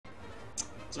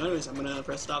So anyways, I'm gonna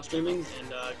press stop streaming and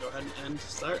go ahead and end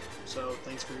start. So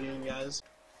thanks for viewing, guys.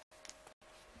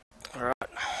 Alright.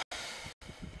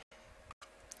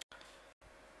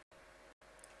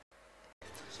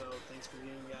 So thanks for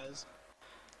viewing, guys.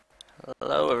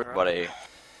 Hello everybody.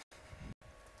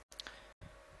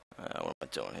 What am I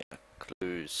doing here?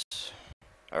 Clues.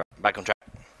 Alright, back on track.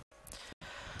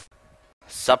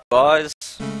 Sup guys?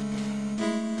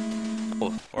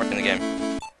 Oh, we're in the game.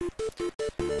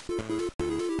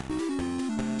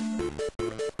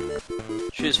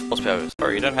 Choose force power.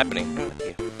 Sorry, you don't have any. Oh,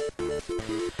 thank you.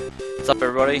 What's up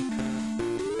everybody?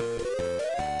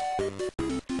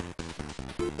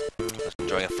 Just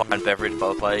enjoying a fine beverage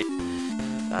by the way.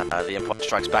 The Empire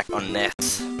Strikes Back on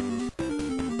NES.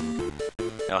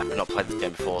 Now, I have not played this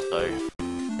game before, so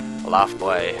I laughed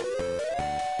away.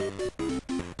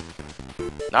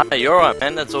 No, you're alright,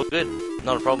 man. That's all good.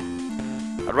 Not a problem.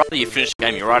 I'd rather you finish the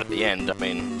game. You're right at the end. I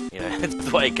mean, you know, it's the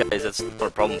way it goes. That's not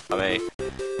a problem for me.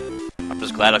 I'm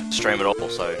just glad I could stream it all.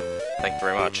 So, thank you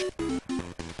very much.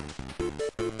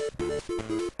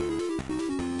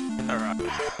 Alright.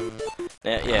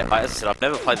 Now, yeah, as I said, I've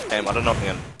never played the game. I don't know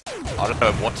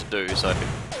what to do. So,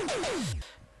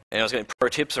 anyone's got any pro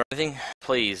tips or anything?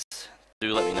 Please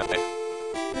do let me know.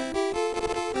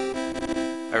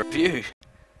 A review.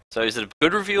 So is it a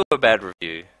good review or a bad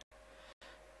review?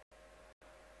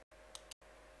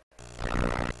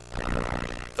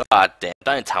 Ah, damn,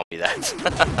 don't tell me that.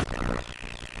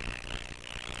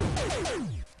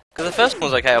 Because the first one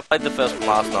was okay, I played the first one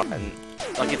last night and,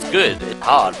 like, it's good. It's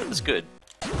hard, but it's good.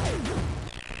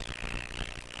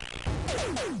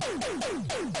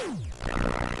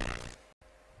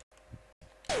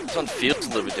 This one feels a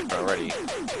little bit different already.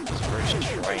 It's very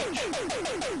strange.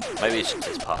 Maybe it's just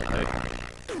this part though.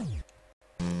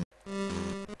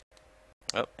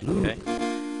 Oh, okay.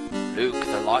 Luke,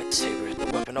 the lightsaber is the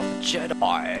weapon of a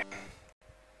Jedi.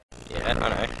 Yeah, I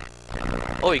know.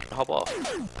 Oh, you can hop off.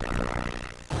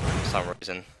 For some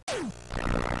reason.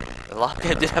 The last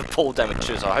game did have fall damage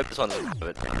too, so I hope this one doesn't have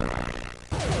it.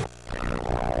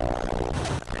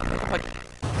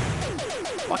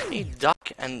 Why can't you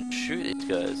duck and shoot these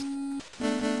guys?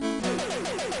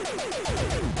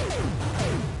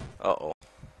 Uh-oh.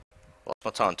 Lost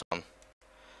my time, Tom.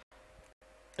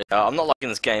 Yeah, I'm not liking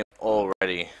this game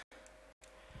already.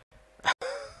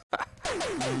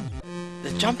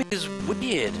 The jumping is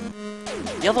weird.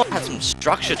 The other one had some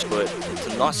structure to it. It's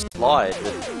a nice slide,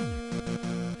 but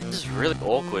this is really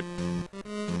awkward. Yeah,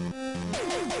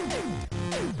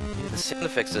 the sound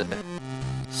effects are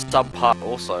subpar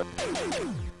also.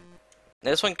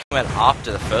 Now, this one came out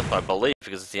after the first one, I believe,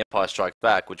 because it's the Empire Strikes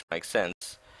Back, which makes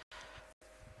sense.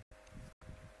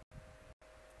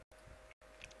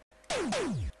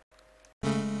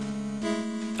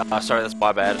 Sorry, that's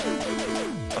my bad.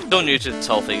 I'm still new to this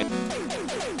whole thing.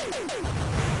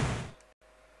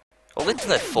 Well, at least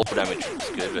their fall damage is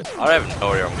good, but I don't even know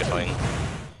where I'm going.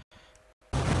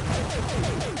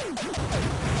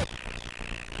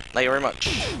 Thank you very much.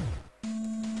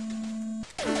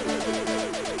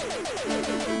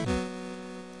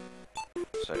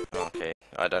 So, okay,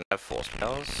 I don't have force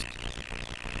powers.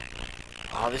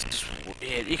 Oh, this is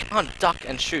weird. You can't duck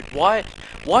and shoot. Why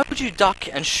would you duck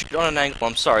and shoot on an angle?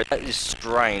 I'm sorry, that is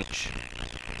strange.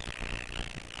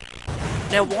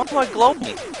 Now, why am I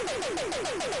glowing?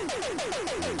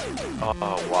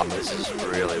 Oh, wow, this is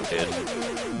really weird.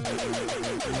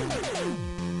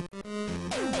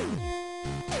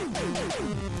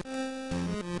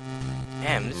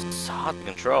 Damn, this is hard to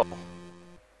control.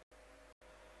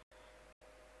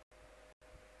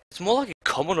 It's more like a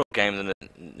Commodore game than a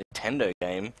Nintendo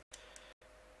game.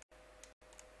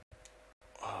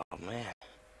 Oh man.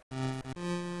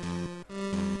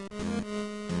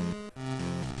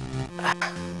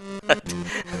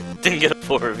 Didn't get a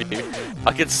full review.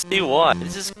 I can see why.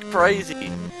 This is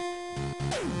crazy.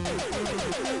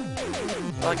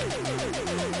 Like,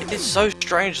 it is so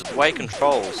strange the way it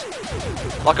controls.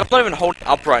 Like, I'm not even holding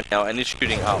up right now and it's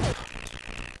shooting up.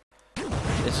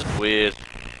 This is weird.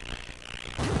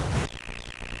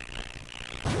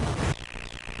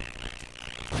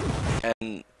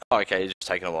 And, oh, okay, it's just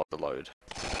taking a while to load.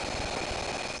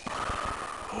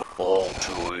 All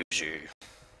too easy.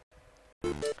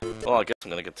 Well, I guess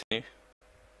I'm gonna continue.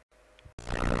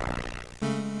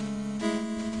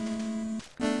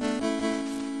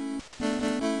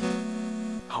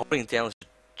 Holding down to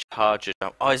charge it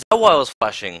up. Oh, is that why I was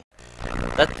flashing?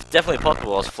 That's definitely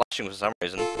possible, I was flashing for some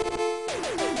reason.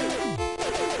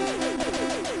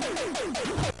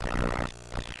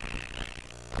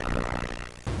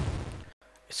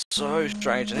 It's so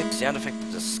strange, and its sound effect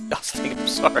is disgusting, I'm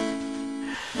sorry.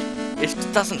 It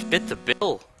just doesn't fit the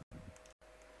bill.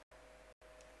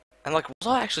 And like, was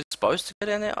I actually supposed to go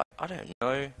down there? I don't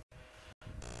know.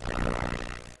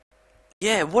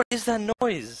 Yeah, what is that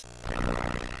noise?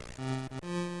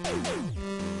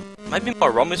 Maybe my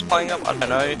ROM is playing up, I don't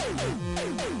know.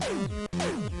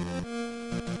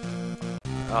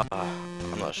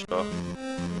 I'm not sure.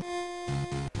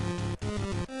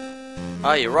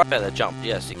 Oh, you're right about that jump.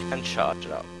 Yes, you can charge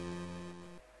it up.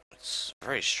 It's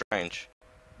very strange.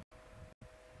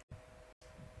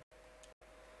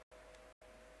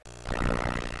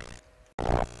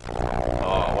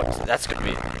 Oh, what's that's gonna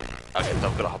be? Okay, so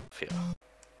I've got to hop off here.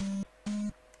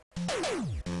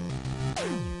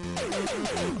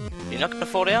 You're not gonna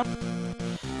fall down?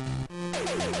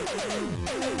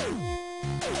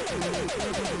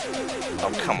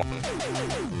 Oh, come on.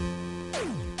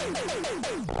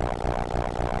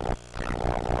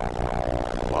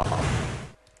 Wow.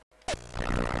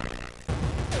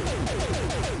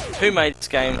 Who made this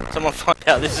game? Someone find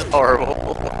out, this is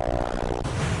horrible.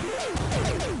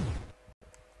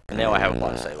 And now I have a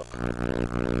lightsaber.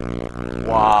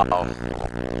 Wow.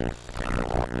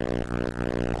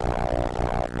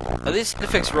 Are these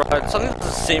effects right? Something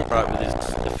doesn't seem right with these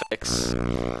effects.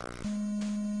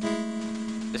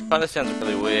 This kind of sounds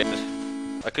really weird.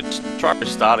 I could just try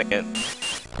restarting it.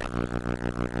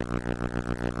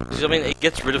 I mean, it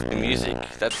gets rid of the music.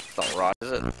 That's not right,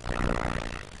 is it?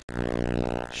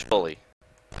 Surely.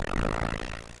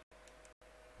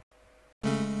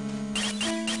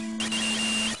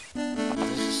 Oh,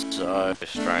 this is so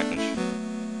strange.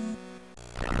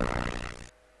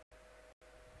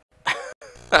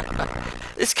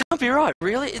 This can't be right,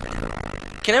 really?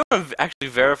 Can anyone actually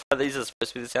verify these are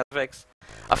supposed to be the sound effects?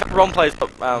 I've had ROM plays,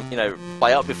 you know,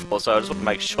 play up before, so I just want to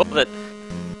make sure that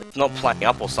it's not playing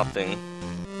up or something.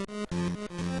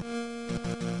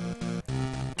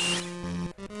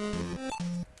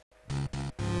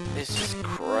 This is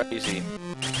crazy.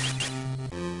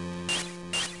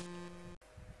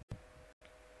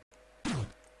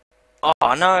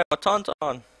 Oh no, my time's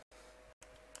on.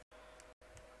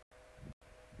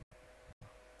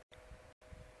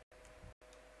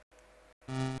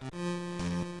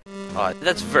 Oh,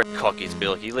 that's very cocky,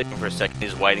 Bill. You leave him for a second,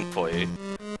 he's waiting for you.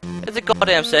 It's a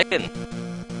goddamn second.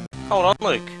 Hold on,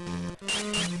 Luke.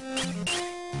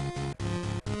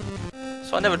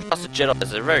 So I never trusted Jedi,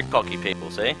 they're very cocky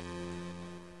people, see?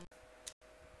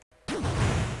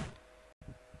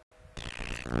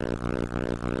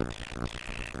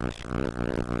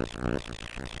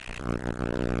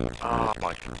 Oh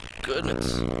my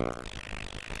goodness.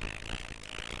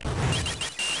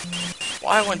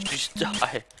 Why won't you just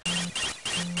die?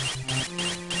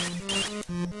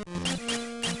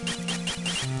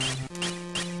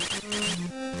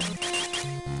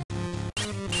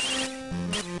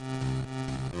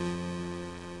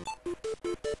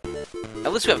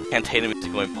 At least we have Cantina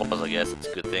music going pause, I guess. That's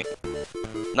a good thing.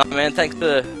 No, man, thanks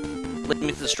for leading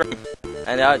me to the stream.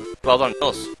 And well done,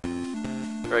 yours.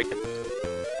 Very good.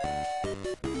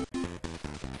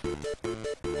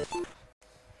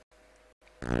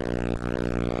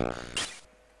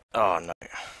 Oh no.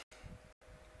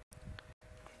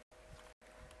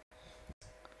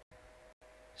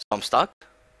 So I'm stuck?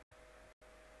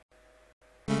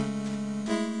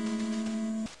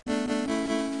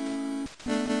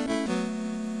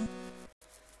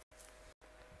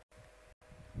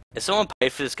 If someone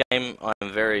paid for this game, I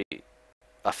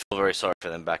feel very sorry for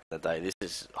them back in the day. This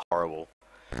is horrible.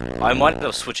 I might end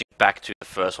up switching back to the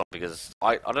first one because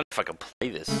I don't know if I can play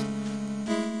this.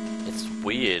 It's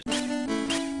weird.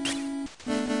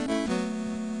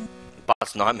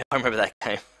 Bart's Nightmare, I remember that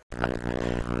game. I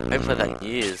haven't played that in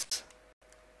years.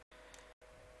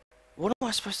 What am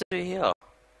I supposed to do here?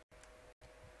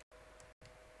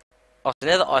 Oh, so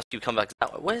now the ice cube comes back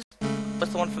that way. Where's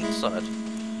the one from this side?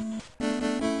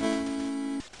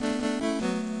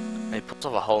 He puts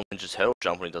off a whole Ninja Turtle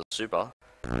jump when he does a super.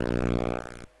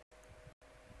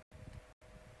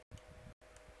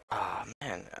 Ah,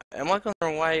 man. Am I going the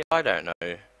wrong way? I don't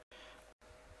know.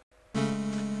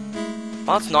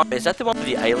 Bart's Nightmare, is that the one where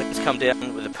the aliens come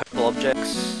down with the purple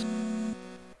objects?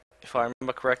 If I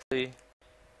remember correctly.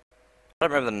 I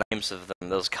don't remember the names of them.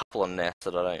 There's a couple on there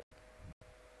that I don't.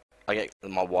 I get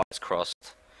my wires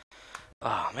crossed.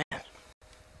 Oh, man.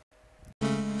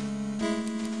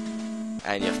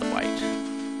 And you have to wait.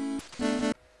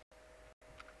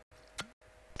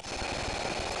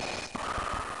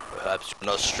 Perhaps you're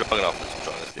not strong enough to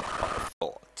join us before I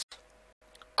thought.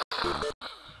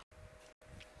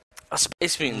 A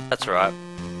Space Mutant, that's right.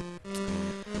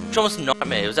 Which one was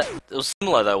Nightmare? It was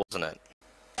similar though, wasn't it?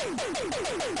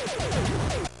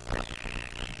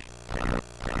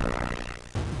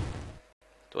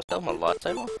 Do I sell my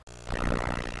lightsaber?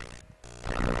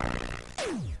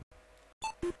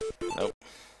 Nope.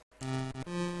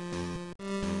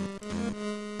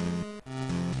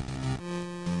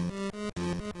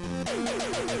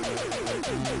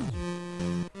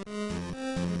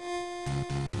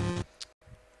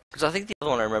 Because I think the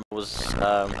other one I remember was it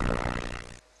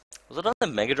on the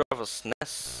Mega Drive or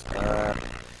SNES?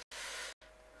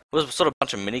 It was sort of a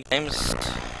bunch of mini games.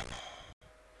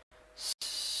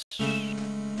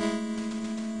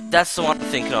 That's the one I'm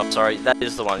thinking of. Sorry, that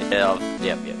is the one. Yeah,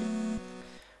 yeah.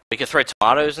 We could throw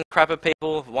tomatoes and crap at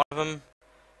people. One of them.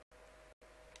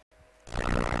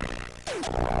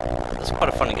 That's quite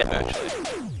a funny game, actually.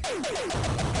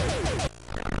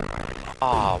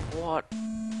 Oh, what?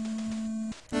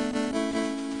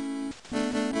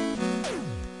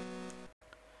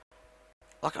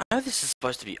 Like, I know this is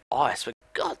supposed to be ice, but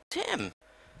goddamn!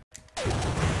 Get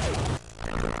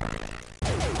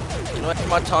away from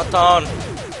my tauntaun!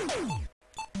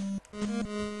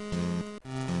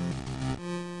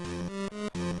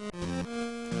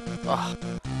 Oh.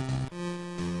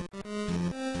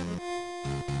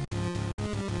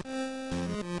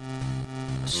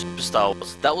 Superstar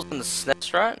Wars. That was in the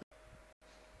SNES, right?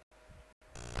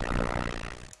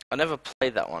 I never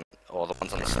played that one, or the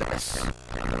ones on the SNES.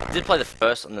 I did play the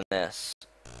first on the NES,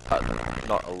 but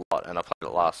not a lot, and I played it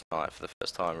last night for the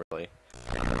first time, really.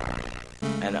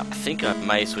 And I think I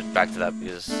may switch back to that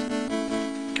because,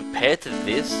 compared to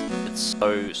this, it's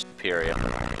so superior.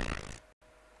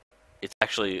 It's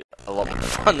actually a lot more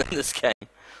fun than this game.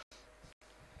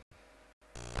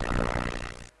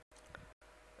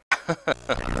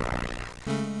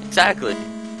 Exactly.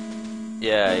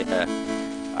 Yeah.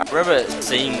 I remember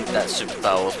seeing that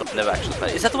Superstar Wars, but I've never actually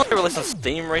played it. Is that the one they released on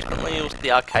Steam recently, or was it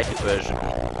the arcade version?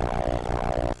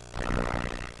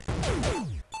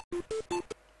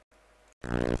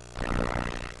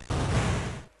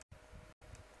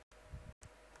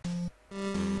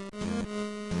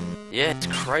 Yeah, it's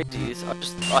crazy.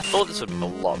 I thought this would be a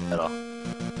lot better.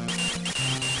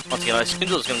 Once again, I assumed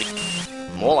it was going to be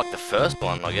more like the first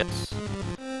one, I guess.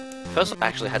 The first one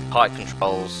actually had tight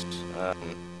controls,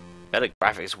 better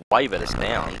graphics, way better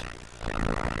sound.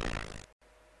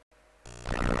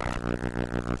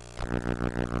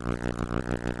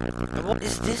 And what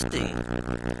is this thing?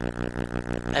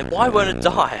 And why won't it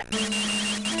die?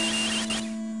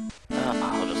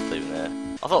 I'll just leave it there.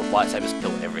 I thought lightsabers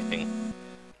kill everything.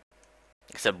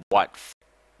 Except white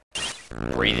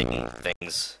breathing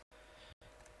things.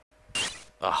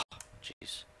 Oh,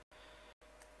 jeez.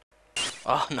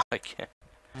 Oh, no, I can't.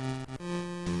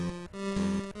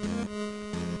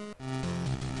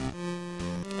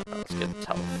 Let's get the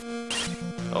health.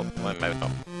 Oh, wait, maybe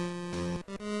not.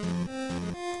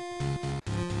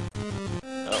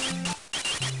 Oh.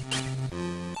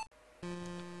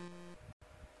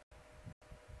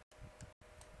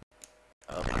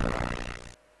 Oh.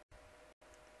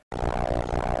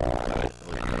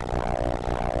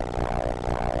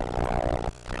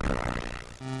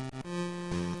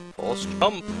 Force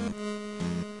jump!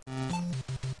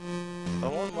 I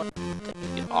want one.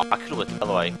 Oh, I could've went the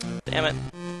other way. Damn it.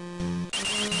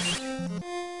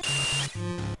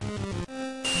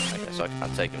 Okay, so I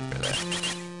can't take him through there.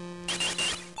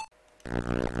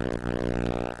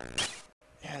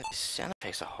 Yeah, these sound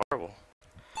effects are horrible.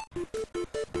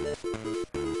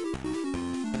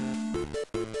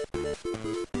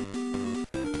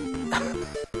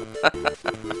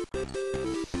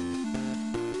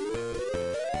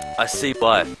 I see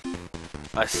why.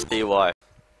 I see why.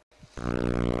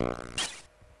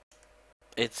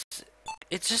 It's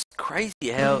just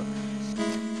crazy how...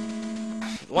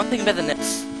 One thing about the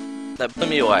NES that blew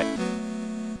me away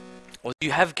was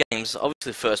you have games,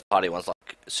 obviously first party ones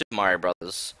like Super Mario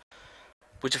Brothers,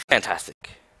 which are fantastic.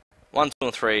 1, 2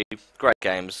 and 3, great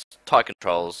games, tight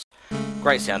controls,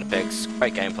 great sound effects,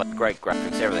 great gameplay, great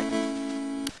graphics, everything.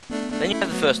 Then you have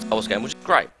the first Star Wars game, which is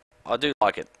great. I do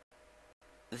like it.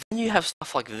 Then you have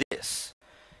stuff like this.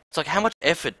 It's like, how much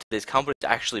effort do these companies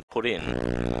actually put in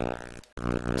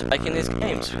to making these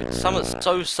games? Some are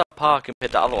so subpar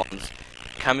compared to other ones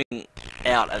coming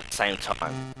out at the same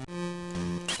time.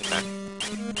 Okay.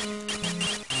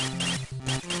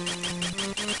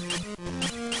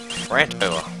 Rant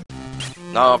over.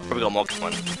 No, I've probably got more than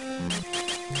one.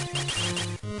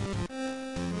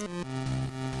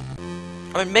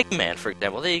 I mean, Mega Man, for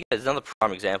example, there you go, there's another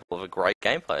prime example of a great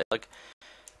gameplay. Like,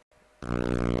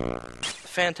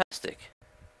 fantastic.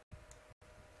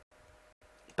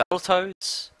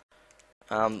 Battletoads.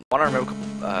 One I remember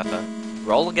called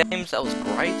Roller Games, that was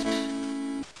great.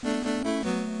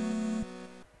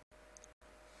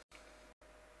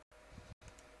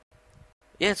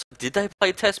 yeah, so did they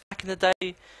play test back in the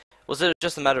day? Was it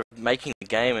just a matter of making the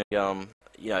game and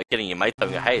you know, getting your mates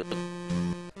over and go, hey, look,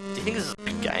 do you think this is a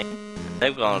good game? And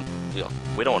they've gone, you know,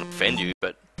 we don't want to offend you,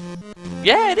 but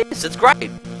yeah, it is. It's great.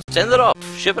 Send it off.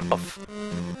 Ship it off.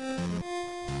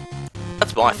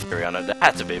 That's my theory on it. It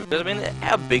had to be, because I mean,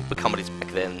 how big were companies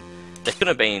back then? There couldn't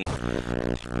have been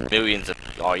millions of,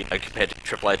 you know, compared to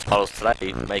AAA titles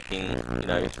today, making, you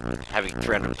know, having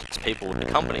 300 people in the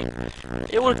company.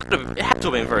 It had to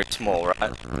have been very small, right?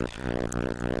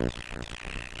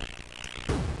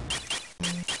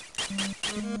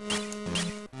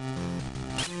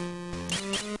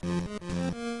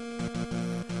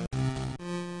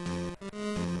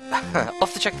 I'll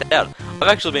have to check that out. I've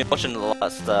actually been watching the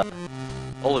last,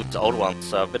 all of its old ones,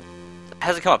 but it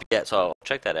hasn't come up yet, so I'll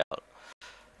check that out.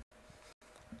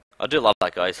 I do love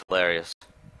that guy, he's hilarious.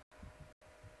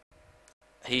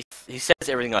 He says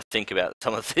everything I think about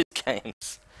some of his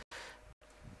games.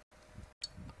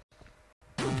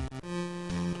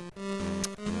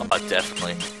 Oh,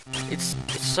 definitely. It's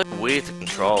so weird to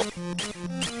control.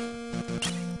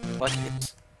 Like,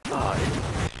 it's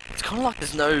kind of like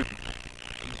there's no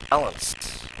balance.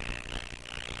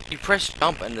 You press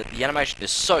jump and the animation is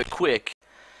so quick.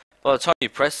 By the time you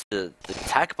press the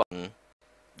attack button,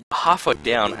 you're halfway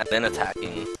down and then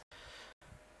attacking.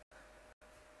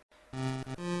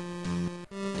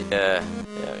 Yeah.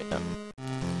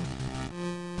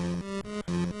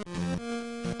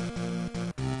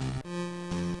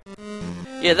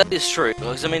 Yeah, that is true,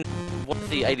 because I mean, one of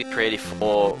the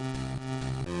 83-84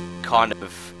 kind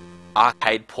of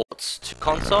arcade ports to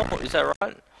console, is that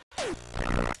right?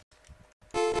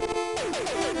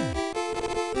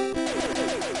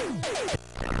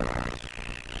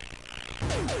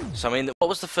 So I mean, what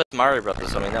was the first Mario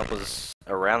Brothers? I mean, that was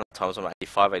around the time, it was about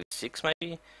 85, 86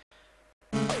 maybe?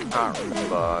 I can't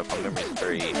remember, my memory's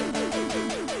very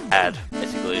bad,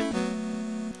 basically.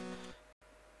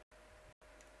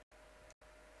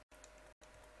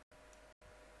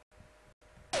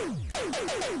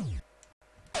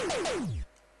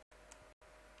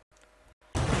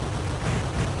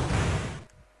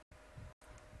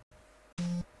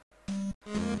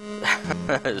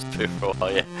 It's true for a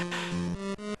while, yeah.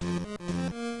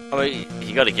 I mean,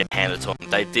 you gotta get handed to them.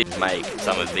 They did make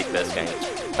some of the best games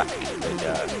back in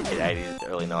the 80s,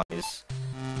 early 90s.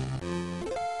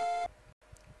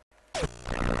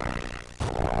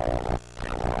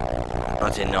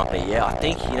 Yeah, I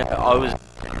think, you know, I was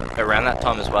around that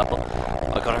time as well.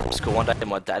 I got home from school one day and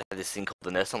my dad had this thing called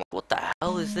the NES. I'm like, what the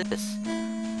hell is this?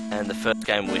 And the first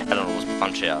game we had on it was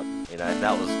Punch-Out. You know,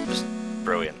 that was just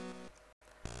brilliant.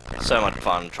 So much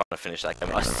fun trying to finish that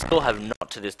game. I still have not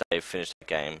to this day finished that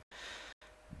game.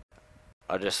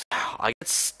 I get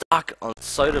stuck on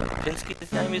Soda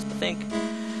Popinski's name is, I think.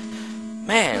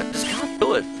 Man, I just can't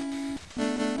do it.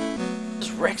 It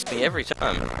just wrecks me every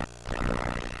time.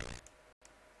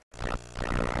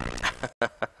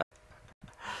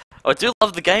 I do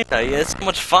love the game though, yeah, it's so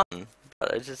much fun.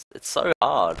 But it's so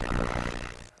hard.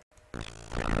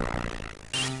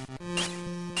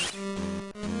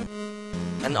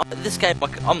 And this game,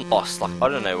 like, I'm lost, like, I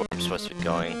don't know where I'm supposed to be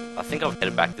going. I think I've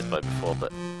headed back this way before,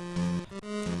 but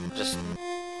just,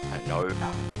 I don't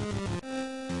know.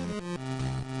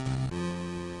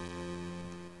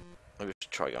 Maybe we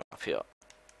should try going up here.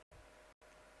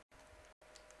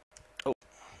 Oh,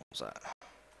 what was that?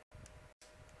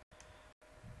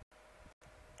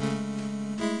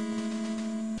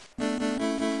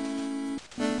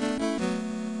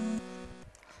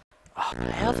 Oh,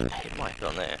 how the hell am I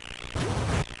on there?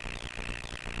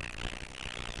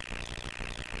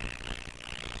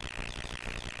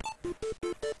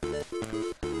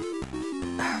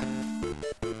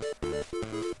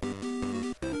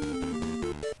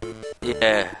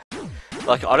 Yeah,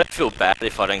 like, I don't feel bad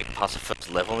if I don't get past the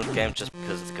first level in the game just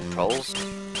because of the controls.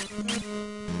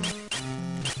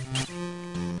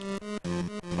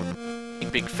 I'm a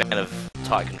big fan of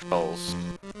tight controls.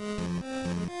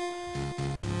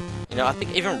 You know, I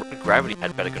think even Gravity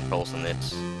had better controls than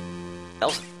this. That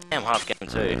was a damn hard game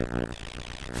too.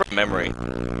 From memory.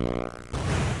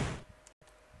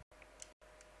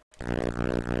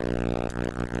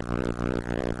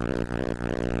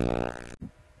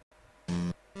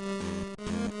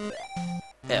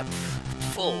 Yeah,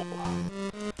 full.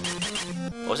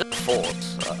 Or was it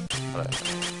fours? I don't know.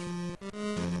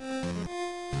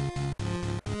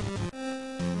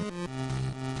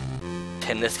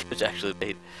 This could actually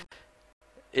beat.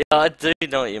 Yeah, I do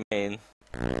know what you mean.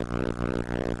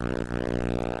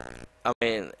 I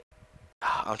mean,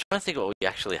 I'm trying to think what we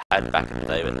actually had back in the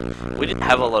day, but we didn't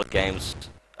have a lot of games.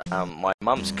 My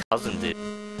mum's cousin did,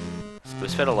 we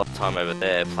spent a lot of time over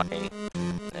there playing,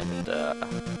 and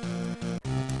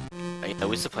you know,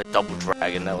 we used to play Double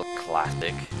Dragon. That was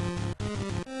classic.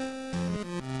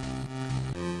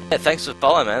 Yeah, thanks for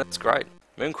following, man. That's great.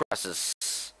 Moon Crisis.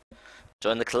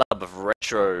 Join the club of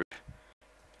retro.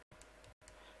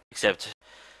 Except,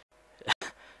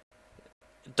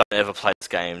 don't ever play this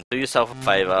game. Do yourself a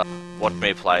favour, watch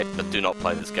me play, but do not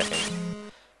play this game.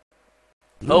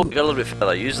 Oh, we got a little bit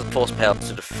further. Use the force power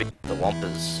to defeat the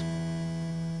Whompers.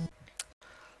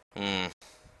 I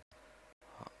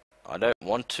don't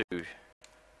want to,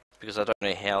 because I don't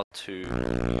know how to...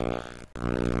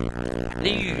 How do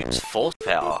you use force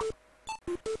power?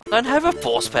 I don't have a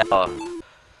force power!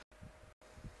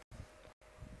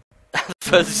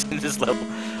 Furthest in this level.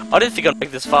 I didn't think I'd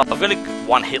make this far. I've got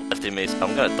one hit left in me, so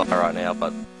I'm gonna die right now,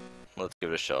 but let's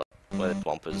give it a shot. Where's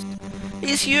Whompers?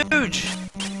 He's huge!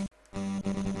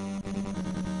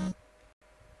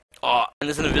 Oh, and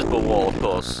there's an invisible wall, of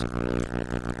course.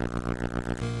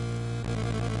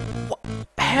 What?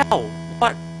 How?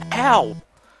 What? How?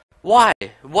 Why?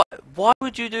 What? Why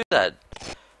would you do that?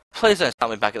 Please don't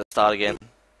start me back at the start again.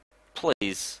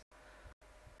 Please.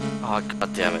 Oh,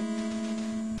 god damn it.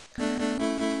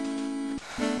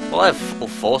 Well, I have full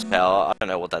force power. I don't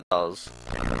know what that does.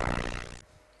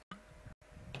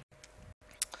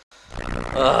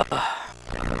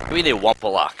 We need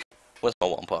Wumpa luck. Where's my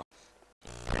Wumpa?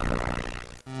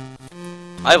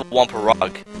 I have a Wumpa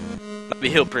rug. Maybe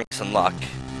he'll bring some luck.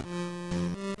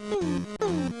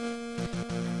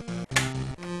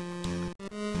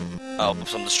 Oh,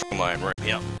 oops, I'm destroying my own room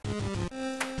here.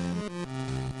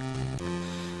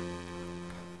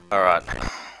 Alright,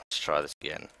 let's try this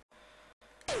again.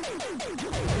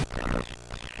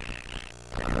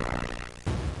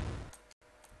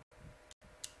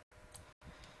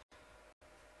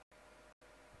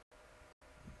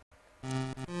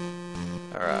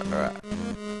 Alright.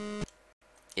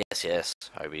 Yes,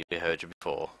 we heard you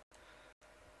before.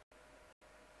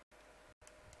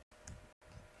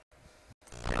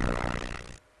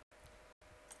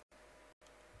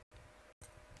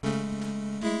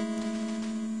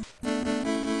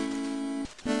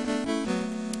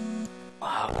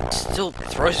 It still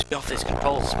throws me off these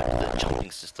controls with the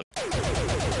jumping system.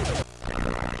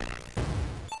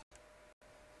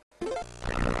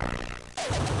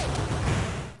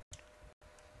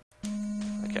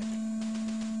 Okay,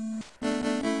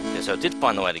 so I did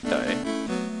find the way to go. I think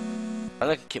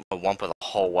I can keep my Wumpa the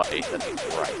whole way.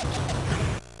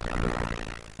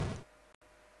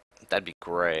 That'd be great. That'd be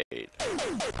great.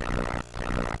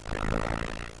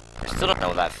 Still don't know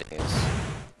what that thing is.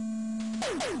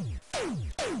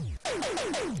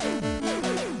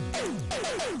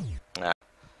 Nah,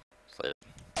 just leave it.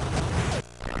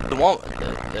 The one,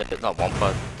 not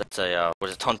Wumpa, that's a, what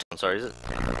is it, Tauntaun, sorry, is it?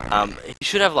 You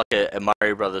should have like a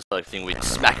Mario Brothers like thing where you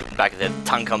smack it in the back of their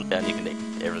tongue comes down, you can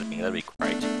eat everything, that'd be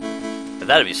great. But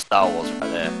that'd be Star Wars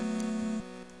right there.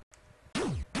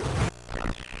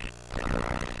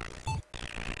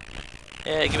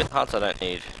 Yeah, give me the hearts I don't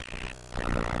need.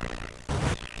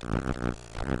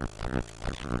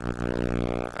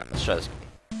 Alright, let's try this.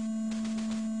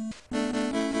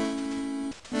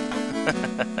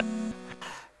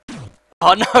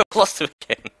 Oh no, I lost it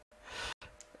again.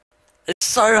 It's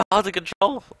so hard to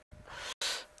control.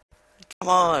 Come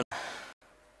on.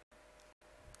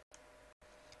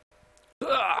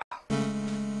 I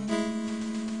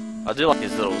do like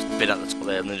his little spin at the top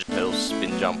there, Ninja Turtles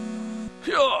spin jump.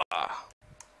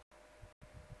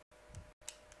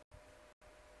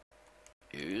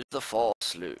 Use the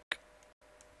force, Luke.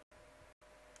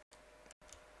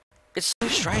 It's so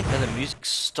strange when the music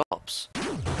stops.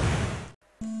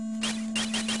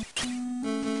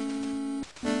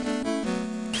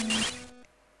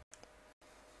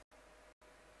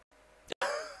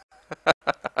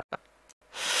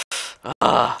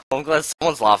 I'm glad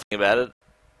someone's laughing about it.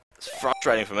 It's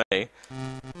frustrating for me.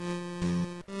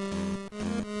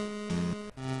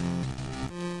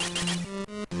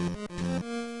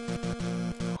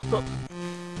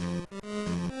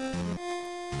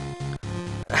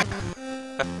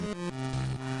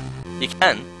 You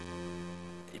can.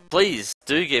 Please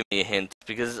do give me a hint,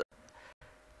 because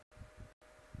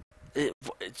do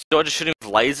I just shoot him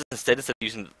with lasers instead of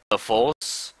using the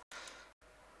force?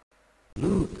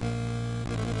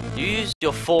 Use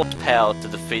your force power to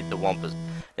defeat the Whompers.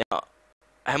 Now,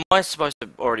 am I supposed to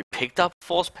have already picked up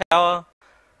force power?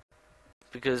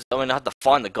 Because, I mean, I had to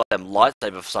find the goddamn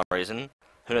lightsaber for some reason.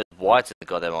 Who knows why it's in the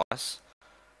goddamn ice?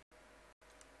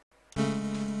 Did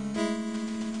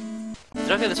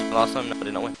I get this one last time? No, I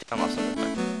didn't. I went down last time,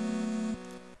 didn't I?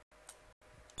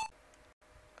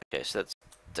 Okay, so that's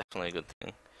definitely a good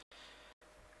thing.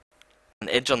 An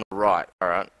edge on the right.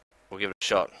 Alright, we'll give it a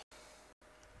shot.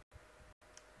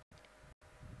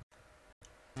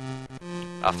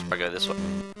 After I go this way.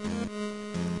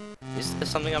 Is there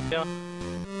something up here?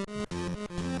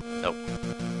 Nope.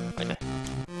 Okay.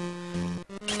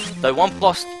 So one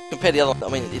plus compared to the other, I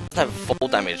mean, it doesn't have fall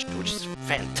damage, which is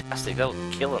fantastic. That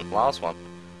was killing the last one.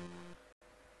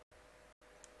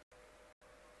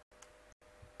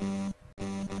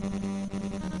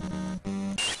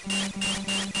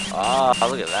 Ah,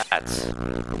 look at that.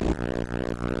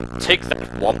 Take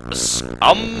that, Wampa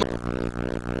scum!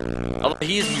 Although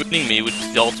he is mooning me, which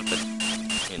is the ultimate,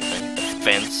 you know,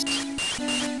 offense.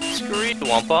 Screw you,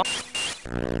 Wampa.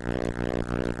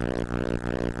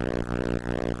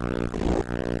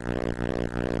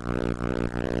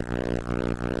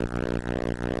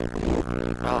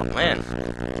 Oh man.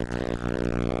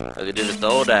 I could do this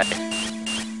all day.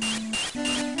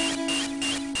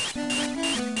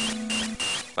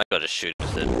 I gotta shoot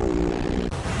instead.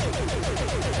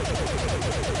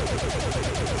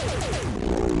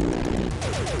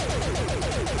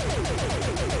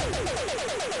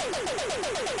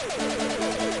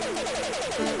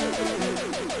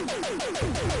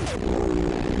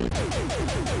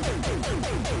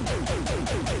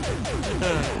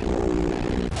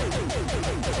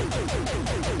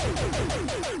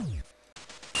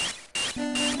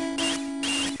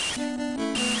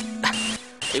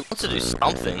 He wants to do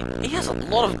something. He has a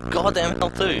lot of goddamn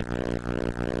health too.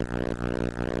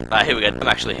 Ah, here we go. I'm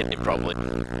actually hitting him properly.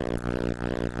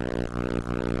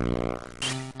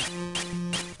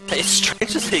 It's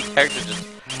strange to see a character just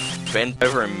bend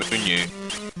over and moon you.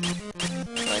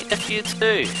 Like, F you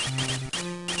too.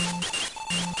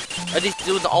 And he's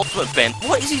doing the ultimate bend.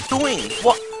 What is he doing?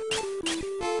 What?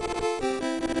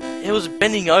 He was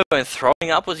bending over and throwing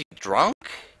up. Was he drunk?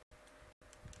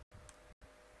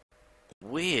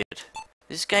 Weird.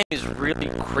 This game is really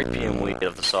creepy and weird,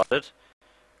 I've decided.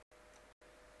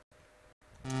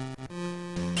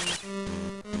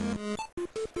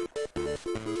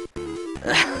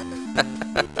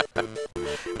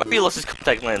 Maybe he lost his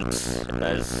contact lens. Who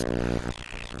knows?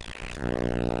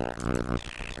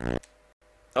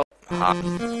 Oh, ha.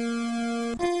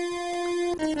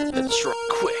 Let's run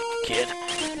quick, kid.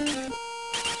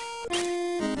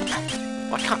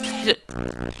 I can't hit it.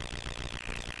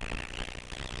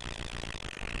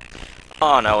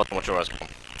 Oh no, I wasn't sure where I was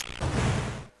going.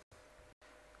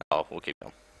 Oh, we'll keep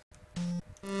going.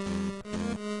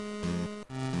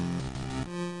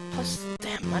 Plus,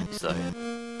 damn max though.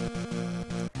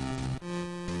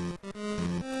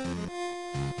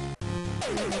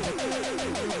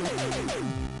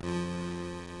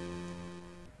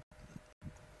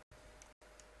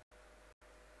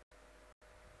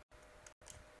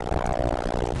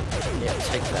 Yeah,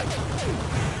 take that.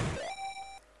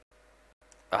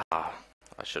 Ah.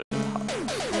 I should have.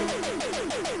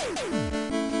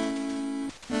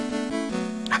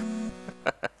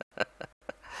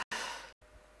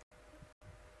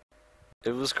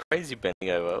 It was crazy bending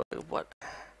over. What?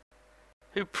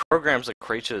 Who programs a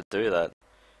creature to do that?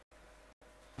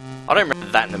 I don't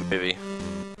remember that in the movie.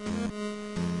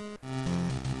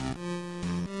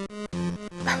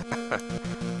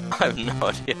 I have no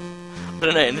idea. I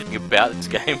don't know anything about this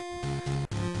game.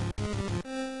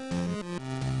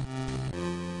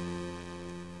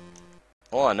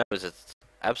 All I know is it's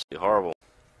absolutely horrible.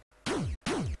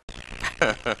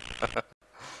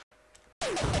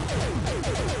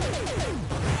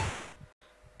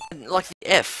 Like the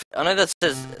F, I know that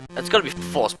says it's got to be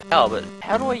force power, but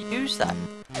how do I use that?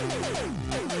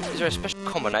 Is there a special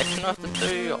combination I have to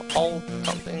do? Hold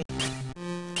something?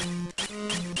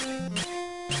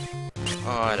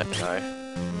 Oh, I don't know.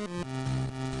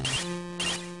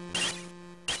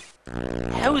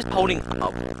 How is holding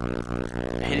up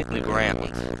hitting the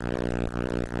ground?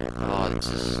 Oh, this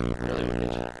is really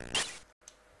weird.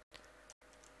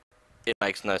 It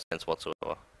makes no sense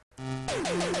whatsoever.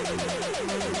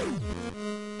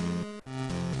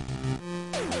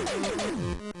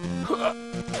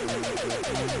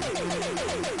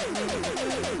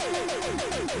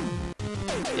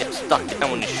 Yeah, stuck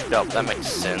down when you shoot up, that makes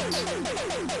sense.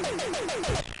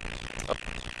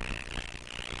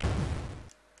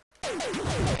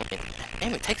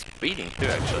 Damn, it takes beating too,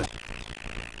 actually.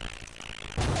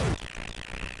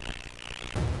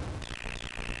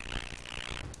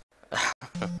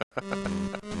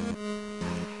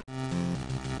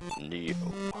 Neo.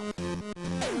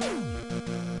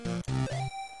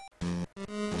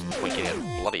 Winking at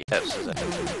bloody F's, is it?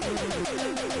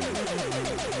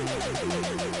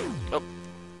 Oh.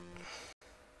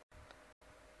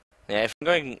 Yeah, if I'm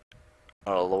going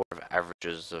on a law of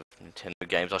averages of Nintendo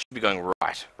games, I should be going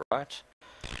right, right?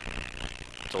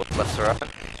 So what's left to right?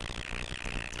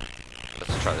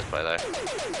 Let's try this way though.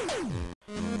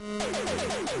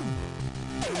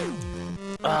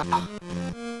 Ah.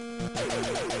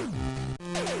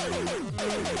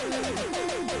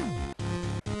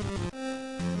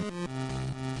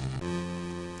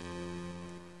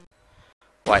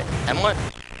 Wait, am I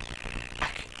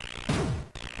back?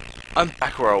 I'm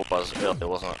back where I was earlier,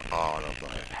 wasn't I? Oh no,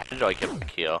 how did I get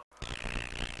back here?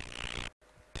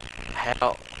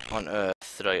 How on earth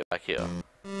did I get back here?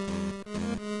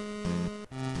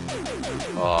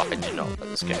 Oh, I do not like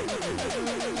this game.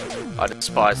 I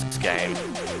despise this game.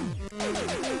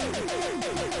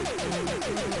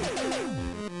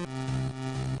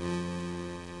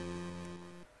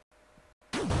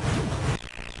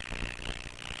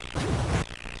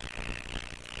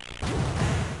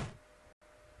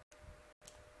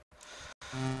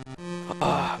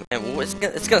 Oh man, well, it's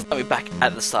gonna start me back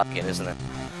at the start again, isn't it?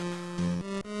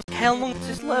 How long is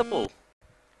this level?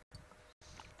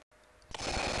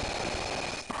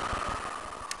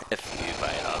 F you,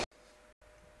 beta.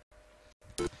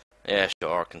 Yeah,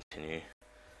 sure, I'll continue.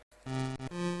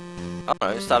 Oh no,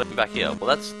 it started me back here.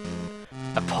 Well, that's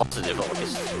a positive at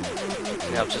least.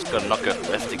 Now I've just got to not go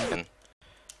left again.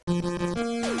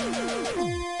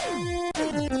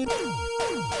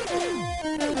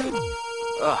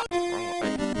 Ugh,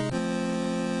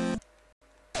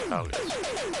 wrong way. Oh, good.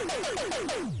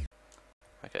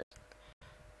 Okay.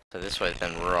 So this way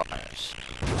then right.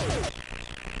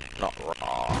 Not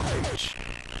right.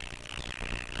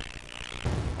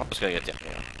 I'm just gonna get down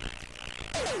here.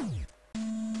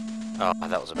 Oh,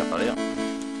 that was a bad idea.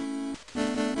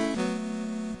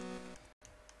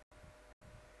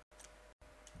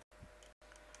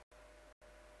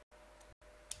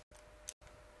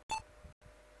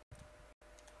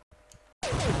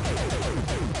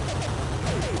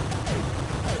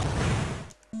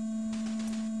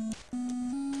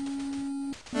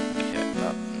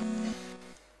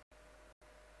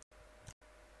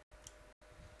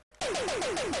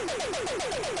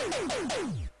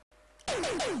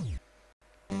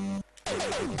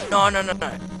 No, no, no,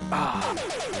 no. Ah.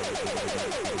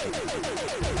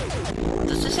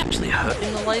 Does this actually hurt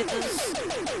in the lasers?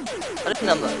 I didn't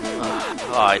know that.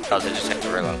 Oh, it does. It just takes a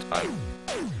very long time.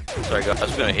 Sorry, guys. I'm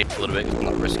going to hit a little bit because I'm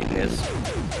not risking this.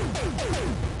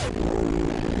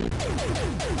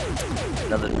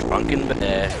 Another drunken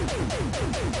bear.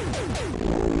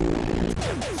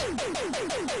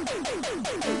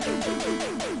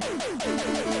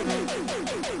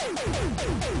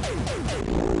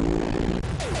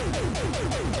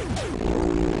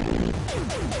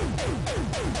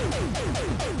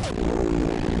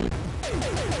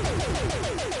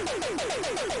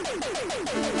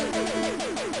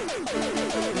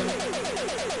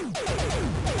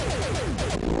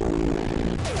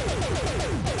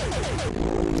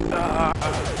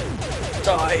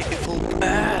 Die, evil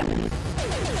bear!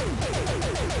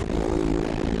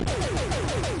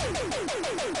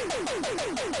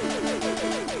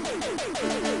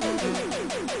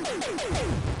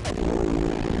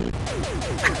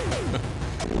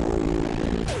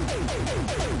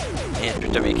 Andrew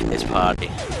WK's party.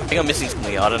 I think I'm missing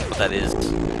something. I don't know what that is.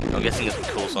 I'm guessing it's a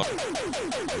cool song.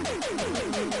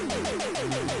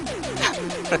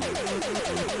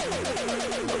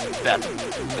 About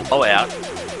to blow out.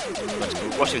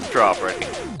 Watch him throw up, I reckon.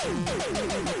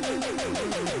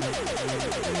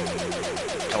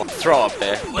 Come on, throw up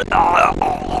there.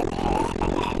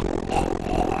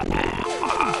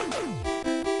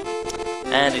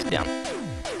 And he's down.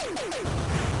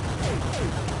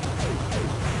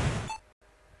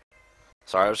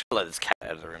 Sorry, I was gonna let this cat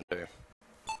out of the room too.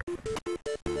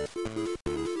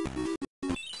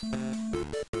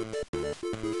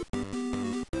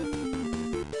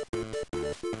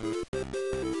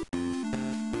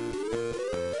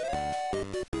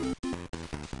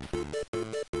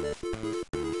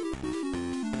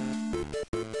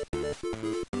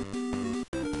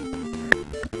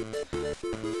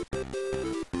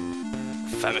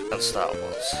 Famicom Star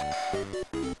Wars.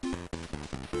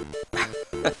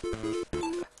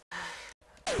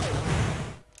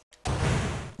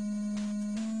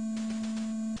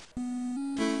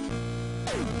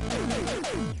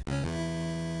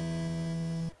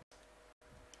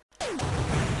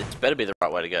 This better be the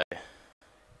right way to go.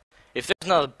 If there's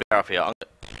another bear up here, I'm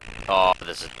gonna... Oh,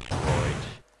 there's a droid.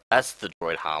 That's the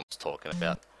droid Harm's talking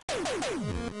about.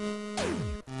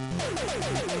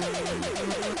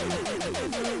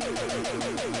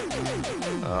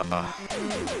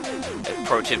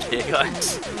 Pro tips here,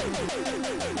 guys.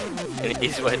 Any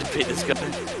easy way to beat this guy?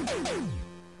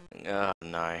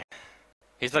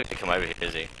 He's not gonna come over here,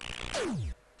 is he?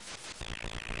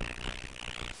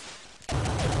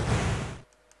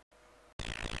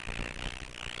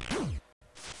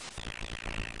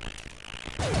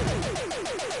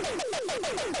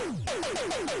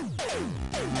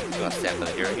 Do I stand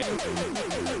over here again?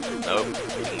 Nope,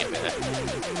 he can get me there.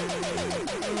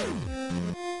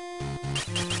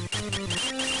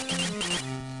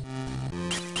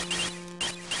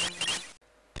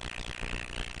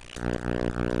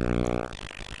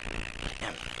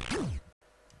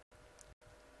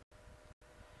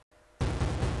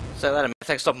 So that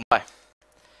thanks for stopping by.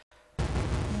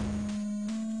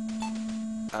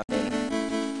 I mean,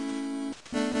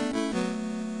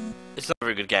 it's not a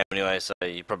very good game anyway, so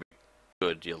you're probably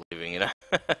good you're leaving, you know.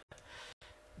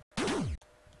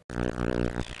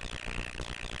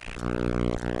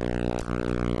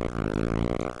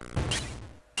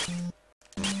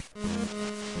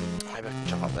 Maybe I can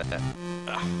jump up there.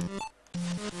 Ugh.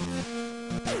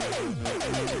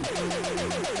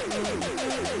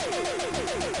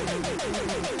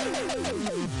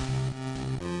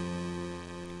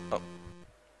 Oh.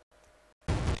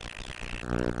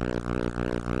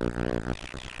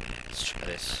 Let's try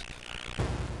this.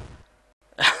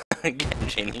 Game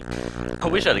Genie. I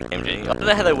wish I had a Game Genie. I don't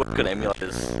know how they work on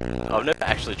emulators. I've never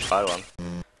actually tried one. I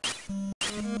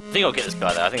think I'll get this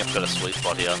guy there. I think I've got a sweet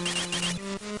spot here.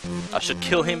 I should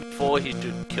kill him before he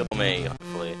should kill me,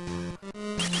 hopefully.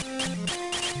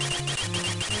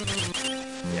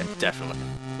 Yeah, definitely.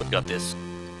 We got this.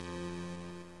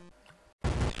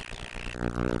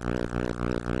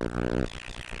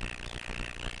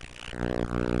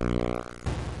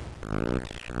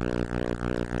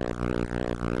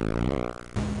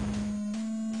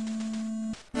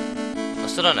 I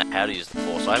still don't know how to use the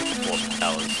force. I have the force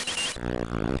powers.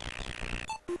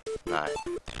 No.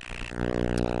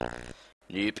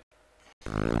 Nope.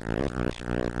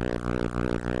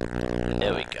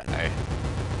 There we go.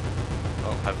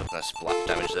 Oh, hopefully no splash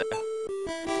damage there.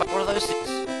 Fuck, what are those things?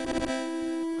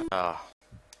 Oh.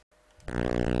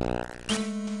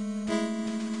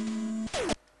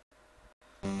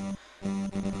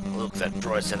 Look, that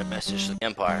droid sent a message to the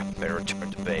Empire. Better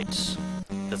return to base.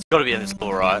 That's gotta be in this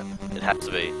level, right? It has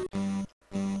to be.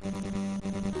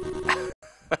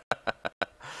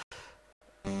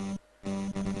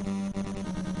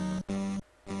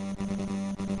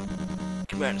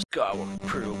 Commander Skywalker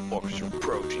Imperial walkers are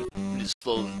approaching. We need to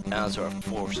slow them down so our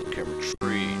forces can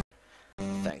retreat.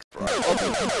 Thanks, bro. Oh.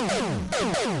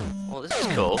 Well, this is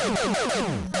cool.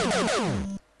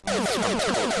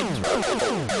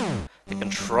 The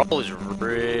control is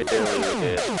really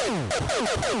good.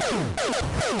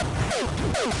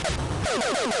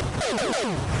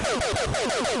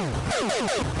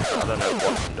 I don't know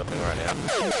what I'm doing right now.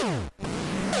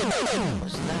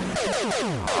 What's that?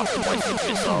 Oh, wasting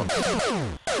missiles.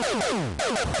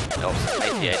 Oh, it's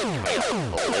 88 coming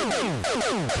up.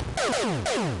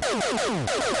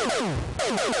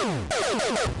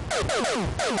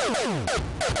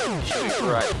 Should be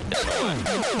right here somewhere.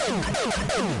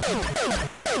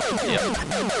 Yep.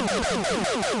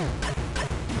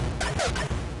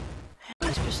 How are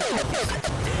you supposed to have these things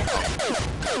down?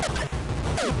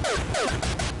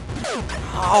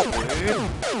 Oh, weird.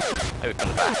 Maybe from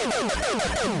the back.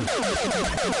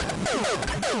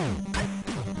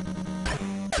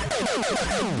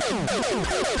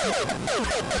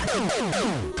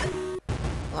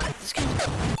 Like, this game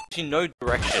gives you no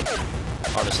direction.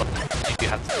 Honestly, do you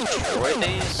have to destroy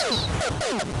these?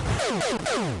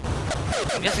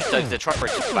 I'm guessing they're trying to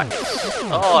break it back.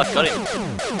 Oh, I got him.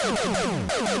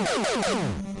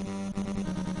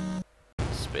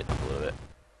 Spit up a little bit.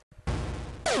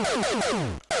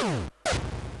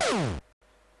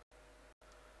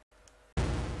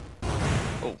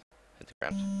 Oh, hit the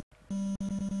ground.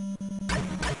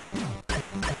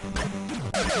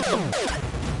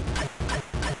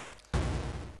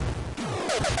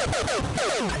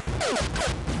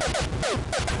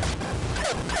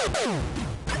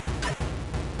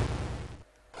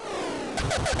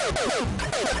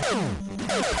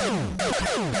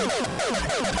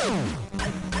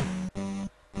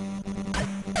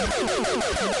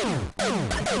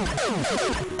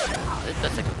 Oh,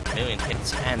 that's like a million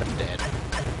hits and I'm dead.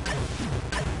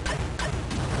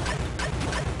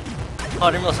 Oh,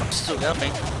 I didn't realize I'm still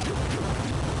going.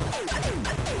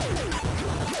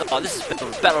 Oh, this is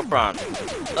Battlefront.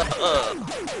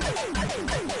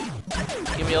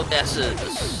 Give me your gases.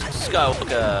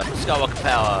 Skywalker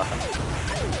power.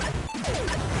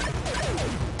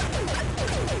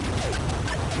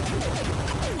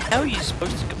 How are you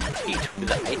supposed to compete with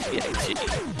that 88 city?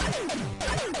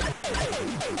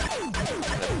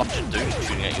 bunch of dudes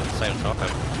shooting at you at the same time.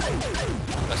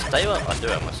 Can I stay up? I do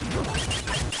have my support.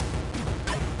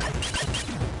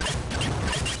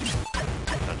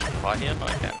 Can I just fight here? No,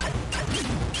 I can.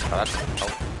 Oh, that's... Oh.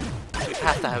 We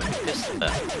have to have a pistol there.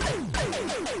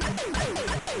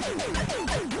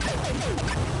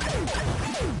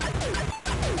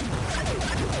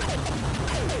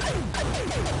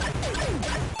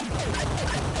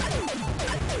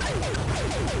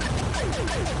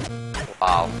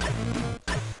 Wow.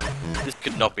 This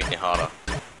could not be any harder.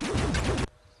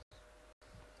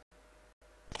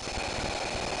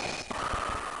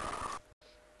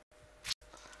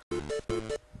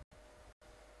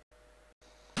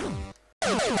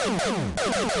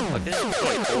 Like, this is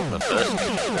 24 in the first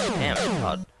mission, but damn, it's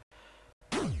hard.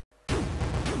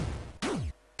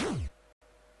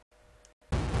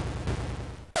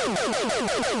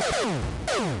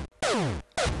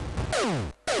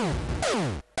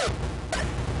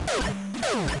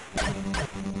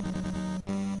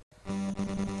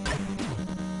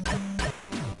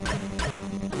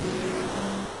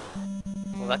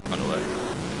 Well, that kind of worked.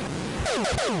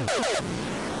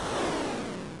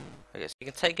 I guess you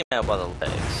can take him out by the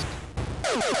legs.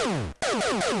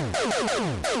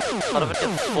 But if I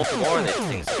can four more of these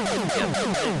things, I can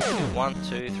get 1,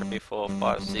 2, 3, 4,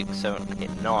 5, 6, 7,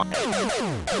 8, 9. A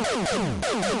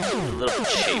little bit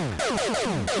cheap.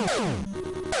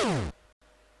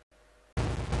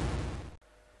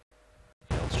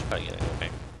 Okay, let's try again anyway.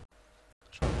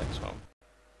 Let's try the next one.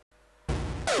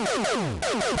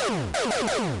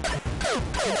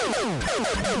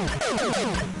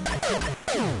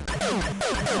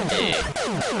 Yeah,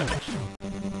 perfect.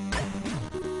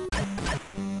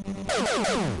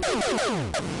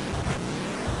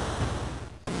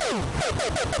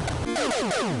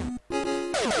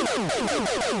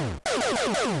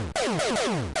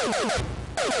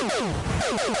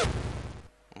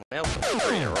 Well,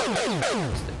 3 in a row, that's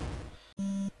fantastic.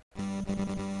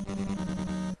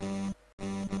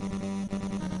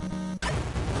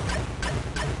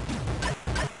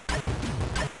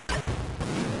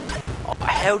 Oh,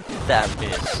 how did that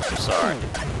miss? I'm sorry.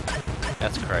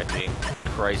 That's crazy.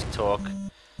 Crazy talk.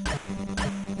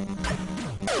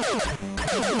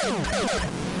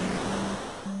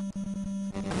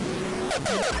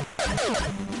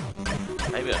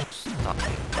 Maybe I'll just stop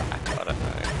back, I don't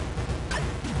know.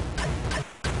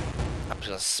 I'm just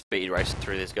gonna speed race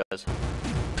through these guys.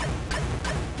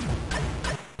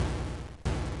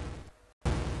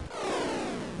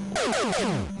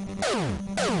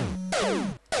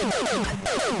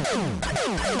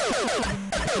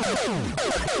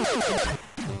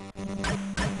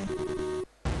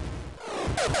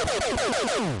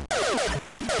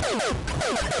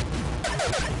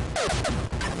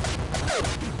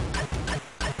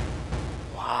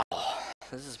 Wow,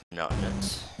 this is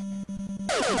nuts.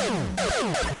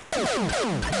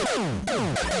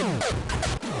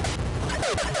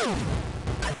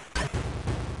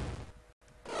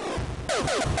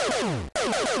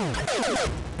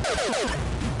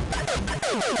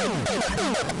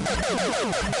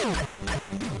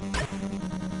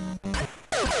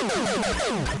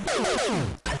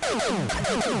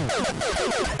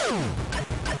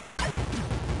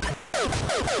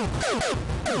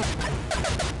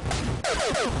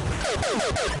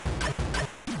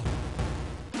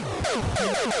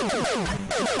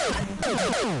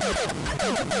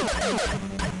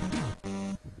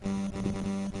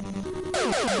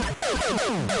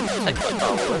 Take my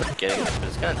time with getting it, but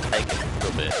it's gonna take it a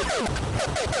little bit.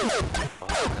 Oh,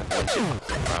 I went too far to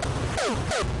the front.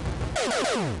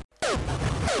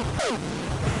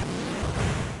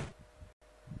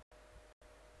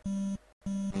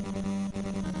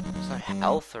 There's no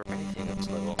health or anything at this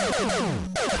level.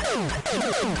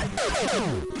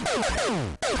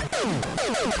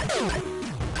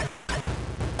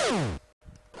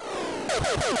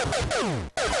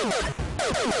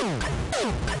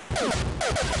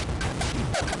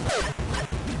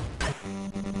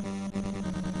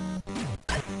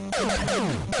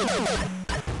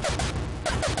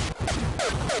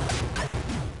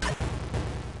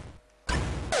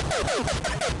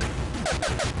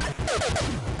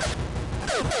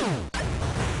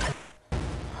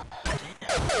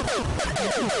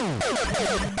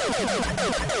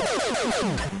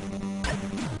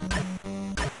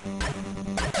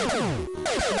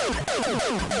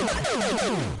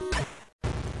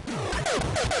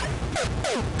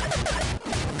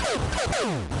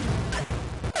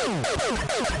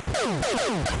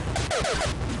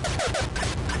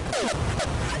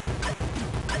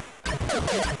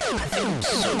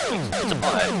 So quick to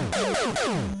buy.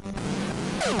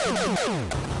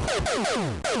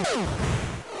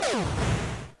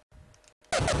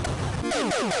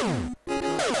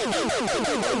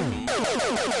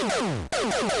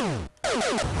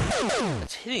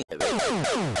 It's hitting it, but I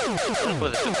don't know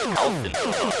whether it's got health in it or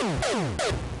not.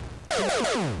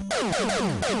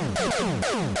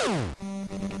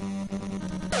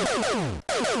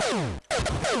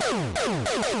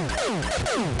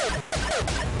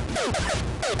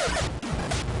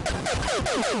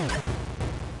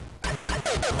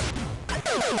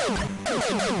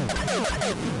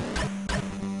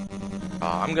 Oh,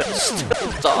 I'm gonna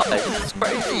still die. This is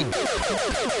crazy. This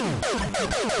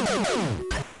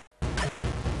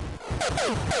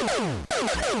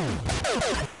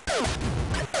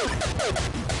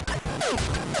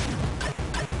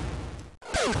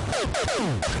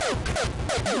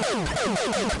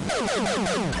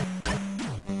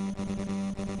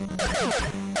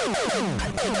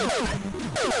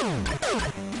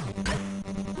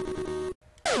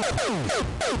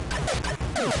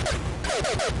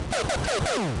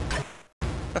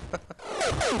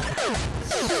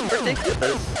is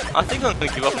ridiculous. I think I'm gonna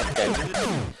give up on the game.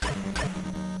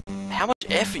 How much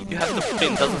effort you have to put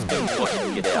in doesn't seem what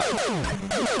you get out.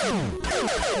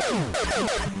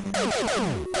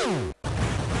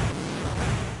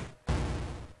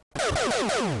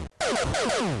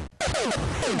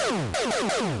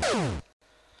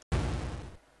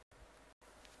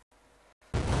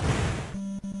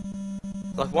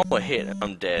 Like one more hit and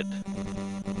I'm dead.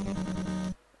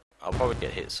 I'll probably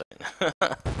get hit soon.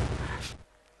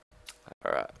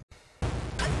 Alright.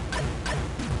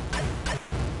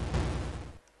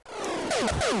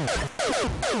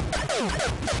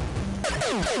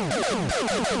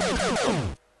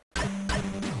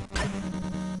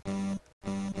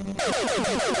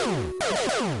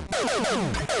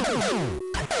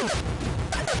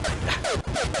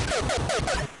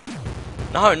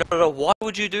 No, why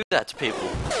would you do that to people?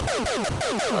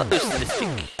 So sadistic.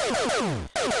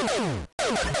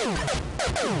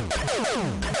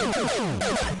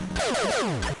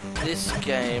 This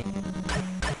game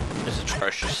is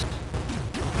atrocious.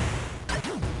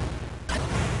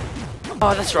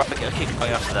 Oh, that's right, I keep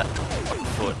going after that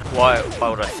foot. Why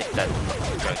would I think that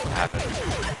was going to happen?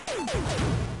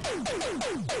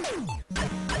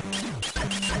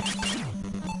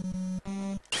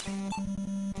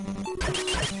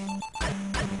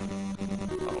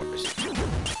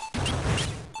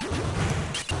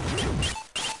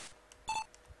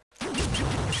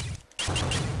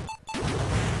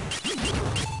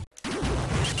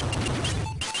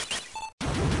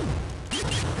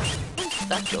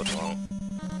 That goes wrong.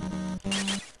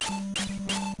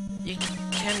 You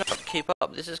cannot keep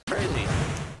up, this is crazy.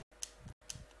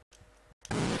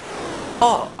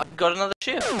 Oh, I got another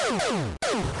shift.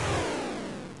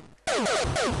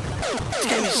 This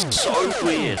game is so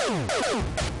weird.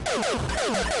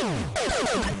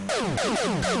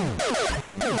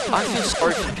 I feel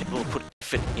sorry for the people who put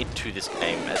effort into this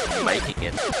game as making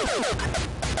it.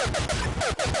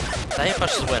 They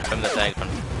must have went home that day and gone,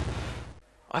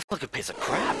 I feel like a piece of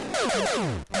crap.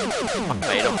 I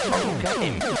made a horrible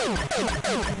game.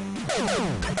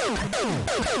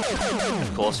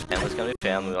 Of course, family's gonna be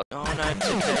family. Like, oh no, it's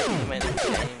okay. You made a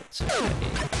game. It's okay.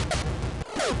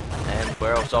 And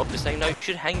where else I'll be saying, no, you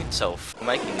should hang yourself for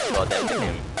making this goddamn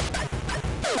game.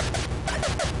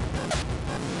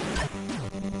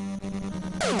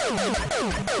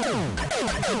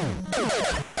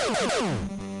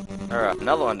 Alright,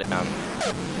 another one down.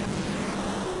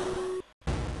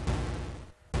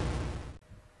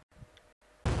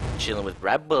 Chilling with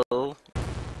Rabble.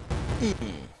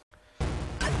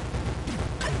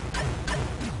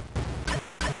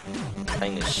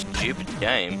 Playing a stupid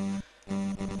game.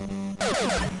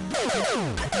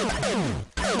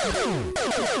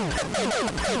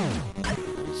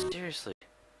 Seriously.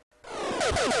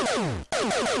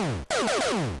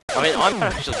 I mean, I might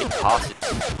actually get past it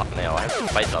up now. I have to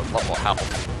face up a lot more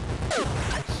health.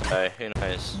 So, who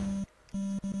knows?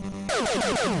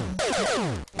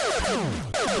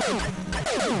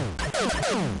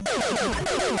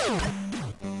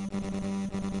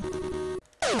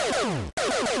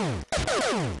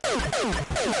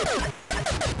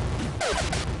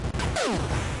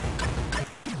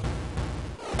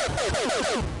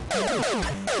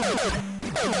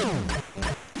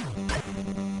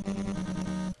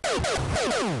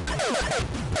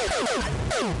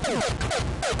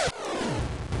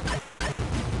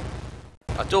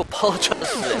 I do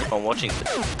apologize to anyone watching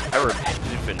how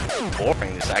repetitive and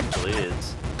boring this actually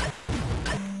is.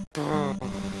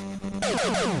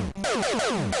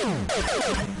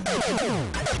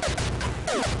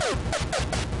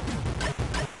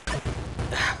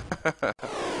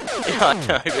 I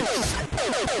know, but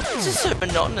it's just so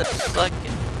monotonous. Like,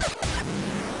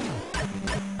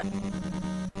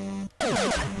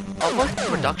 I like the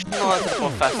production lines that are more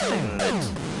fascinating than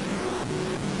this.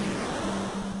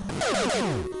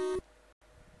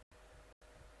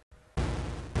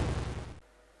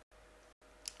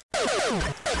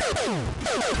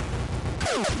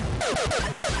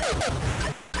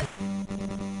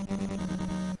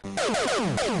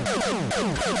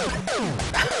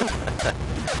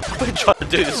 I've been trying to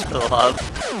do this for the last...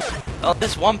 Oh,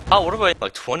 this one part, what about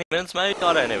like 20 minutes maybe?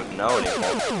 I don't even know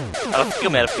anymore. I think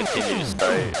I'm out of continues, so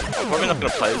I'm probably not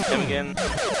going to play this game again.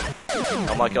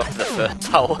 I might go up to the first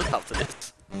tower after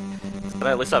this. So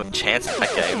at least I have a chance in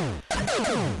that game.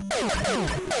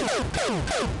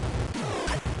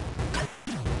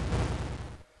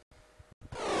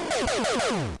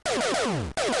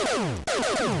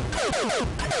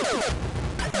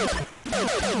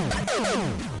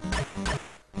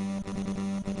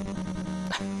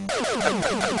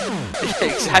 Yeah,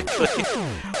 exactly. You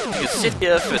can sit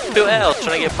here for 2 hours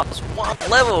trying to get past one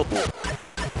level,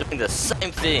 doing the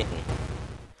same thing.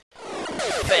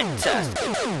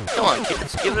 Fantastic. Come on,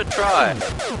 kids, give it a try.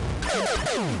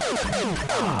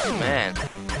 Oh man.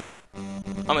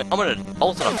 I mean, I'm an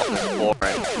adult and I find this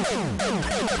boring.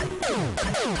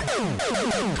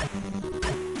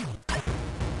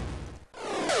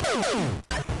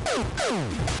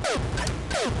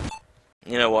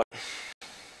 You know what?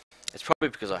 It's probably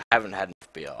because I haven't had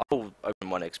enough beer. I'll open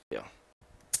my next beer.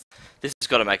 This has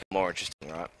got to make it more interesting,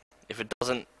 right? If it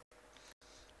doesn't,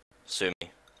 sue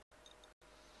me.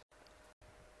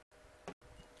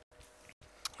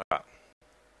 Alright.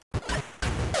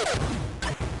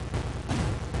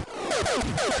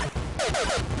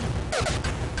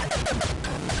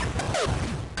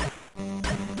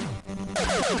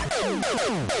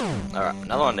 Alright,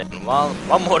 another one then.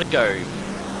 One more to go.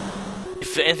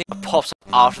 If anything pops up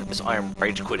after this, I am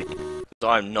rage quitting. So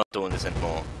I am not doing this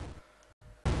anymore.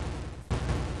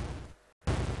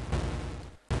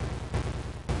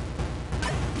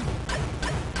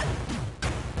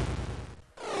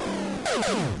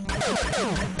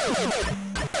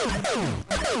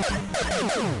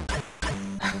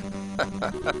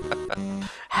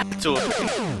 Had to have been.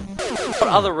 For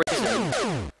other reason.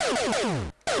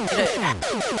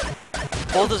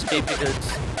 It bothers me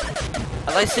because I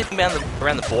like sitting around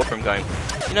the boardroom going,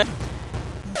 you know,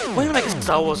 we're gonna make a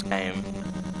Star Wars game.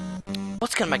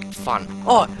 What's gonna make it fun?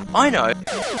 Oh, I know!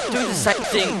 Doing the same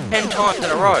thing 10 times in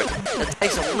a row. That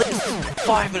takes at least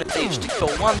 5 minutes each to kill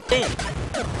one thing.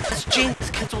 It's genius,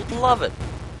 kids will love it.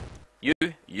 You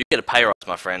get a pay rise,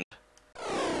 my friend.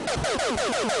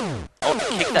 I want to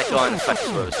kick that guy in the face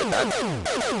whoever said that.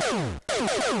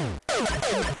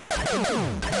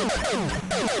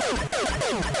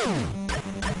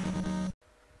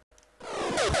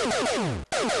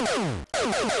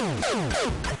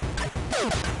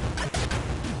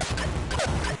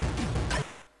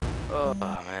 Oh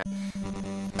man.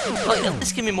 Like, at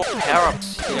least give me more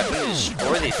power-ups. You know, when you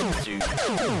destroy these things to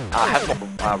have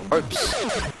more ropes.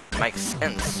 Makes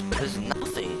sense, but there's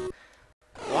nothing.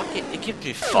 Why can't it gives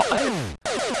me 5?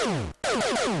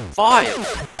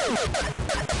 5!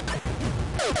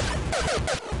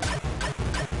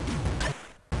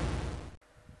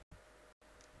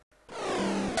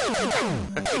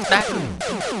 Exactly.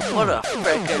 What a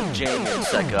freaking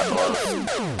genius that guy was.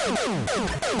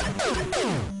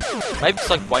 Maybe it's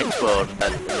like Wayne's World,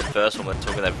 that in the first one when we're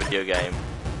talking that video game.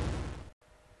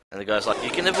 And the guy's like, you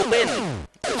can never win!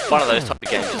 It's one of those type of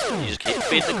games, you just keep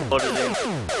feeding the quarters in,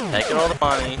 taking all the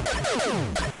money, you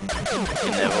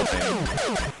can never win.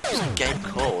 What's that game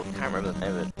called? I can't remember the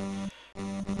name of it.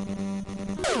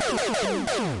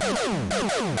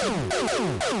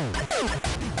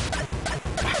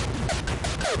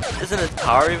 There's an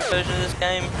Atari version of this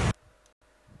game?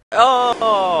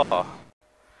 Oh!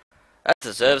 That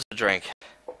deserves a drink.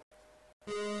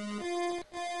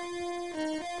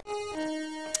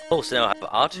 Oh, so now I have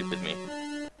R2 with me.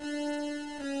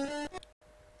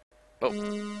 Oh.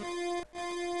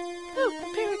 Oh,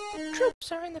 Imperial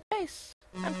troops are in the base.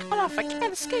 I'm cut off, I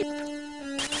can't escape. You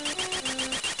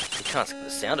can't skip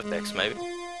the sound effects, maybe.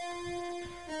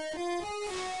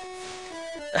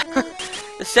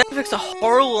 The sound effects are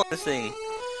horrible on this thing.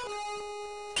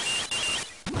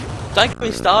 Don't get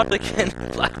me started again,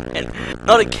 Blackman.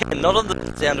 Not again, not on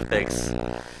the sound effects.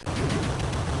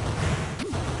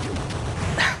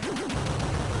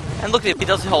 And look, if he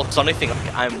does the whole Sonic thing,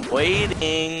 like, I'm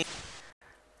waiting. You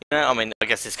know, I mean, I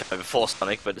guess this came before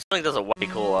Sonic, but Sonic does a way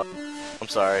cooler. I'm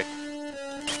sorry.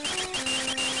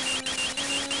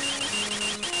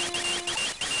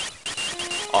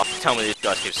 Oh, Oh, tell me these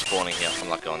guys keep spawning here. I'm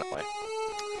not going that way.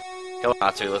 Come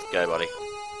on, R2, let's go, buddy.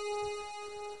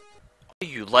 Oh,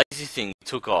 you lazy thing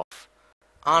took off.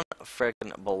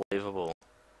 Unfreaking believable.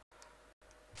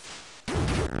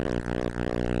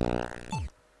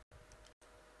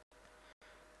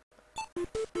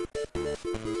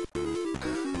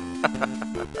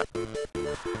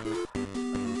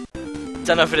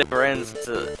 Don't know if it ever ends.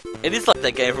 It is like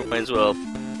that game from Wayne's World.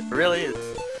 It really is.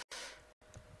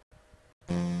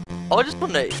 I just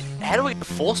wonder, how do we get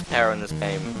force power in this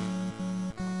game?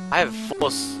 I have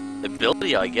force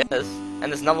ability, I guess, and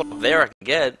there's nothing up there I can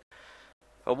get.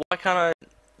 But why can't I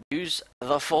use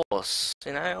the force?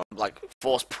 You know, like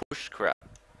force push crap.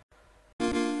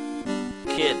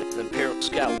 Kid, there's an Imperial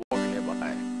Scout walking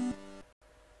nearby.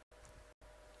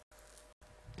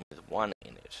 With one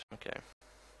in it. Okay.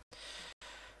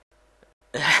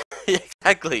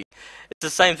 Exactly. It's the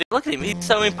same thing. Look at him. He's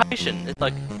so impatient. It's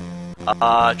like,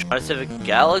 trying to save a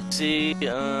galaxy.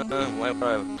 Why would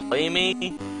I play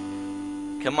me?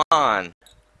 Come on.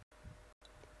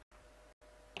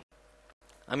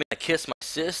 I'm gonna kiss my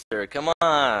sister. Come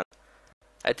on.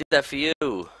 I did that for you.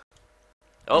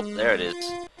 Oh, there it is.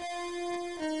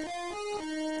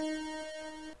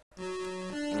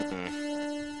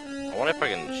 I wonder if I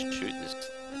can shoot this thing.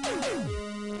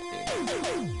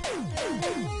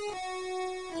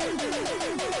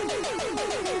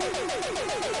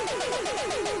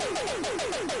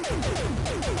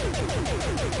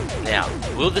 Now,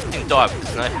 will this thing die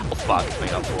because there's no health bar coming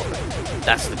up for it?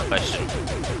 That's the question.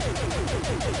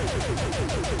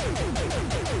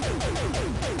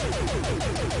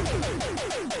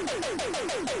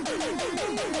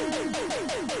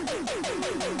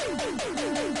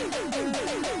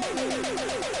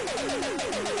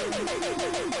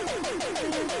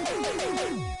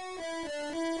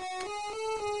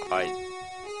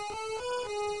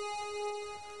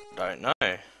 I don't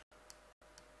know.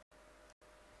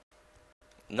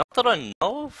 Not that I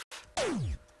know of.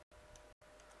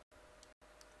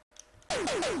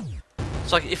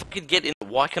 It's like, if I could get in,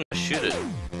 why can't I shoot it?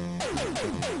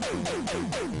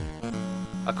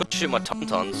 I could shoot my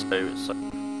Tauntauns, so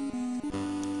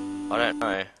I don't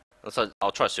know.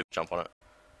 I'll try super jump on it.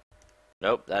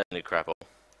 Nope, that didn't do crap all.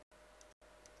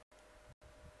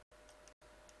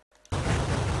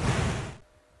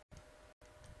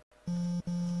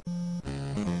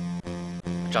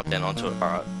 Jump down onto it,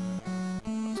 alright.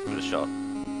 Let's give it a shot.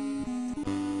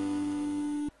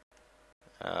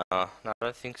 No, I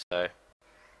don't think so.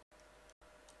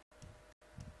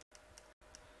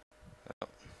 Oh.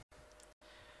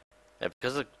 Yeah,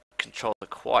 because the controls are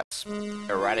quite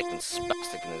erratic and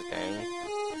spastic in this game,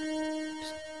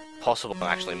 it's possible I'm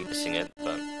actually missing it,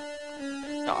 but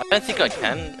no, I don't think I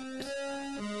can.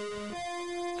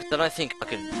 Because I don't think I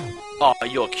could. Oh,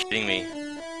 you're kidding me.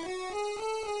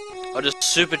 I just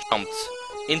super jumped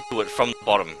into it from the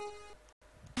bottom.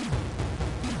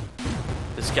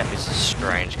 This game is a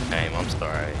strange game, I'm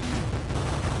sorry.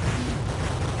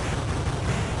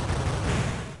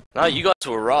 No, you guys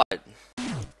were right.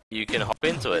 You can hop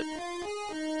into it.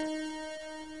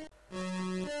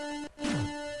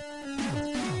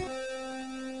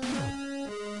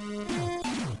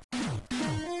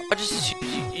 I just assumed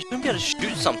you shouldn't be able to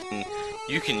shoot something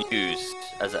you can use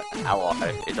as an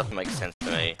ally. It doesn't make sense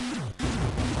to me.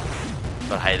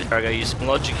 But hey, there I go using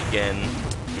logic again.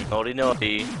 Naughty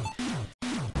naughty.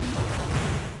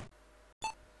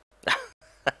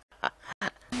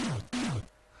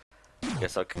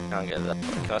 Guess I can't get that.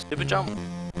 Can I super jump?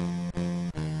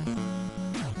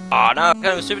 Oh no, I can't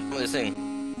even super jump this thing.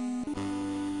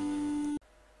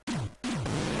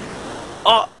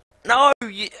 Oh no!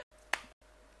 You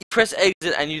press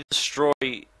exit and you destroy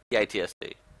the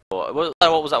ATSD. Or what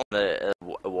was that one?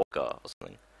 A walker or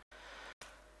something.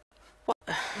 What?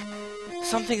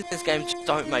 Some things in this game just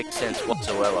don't make sense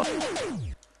whatsoever.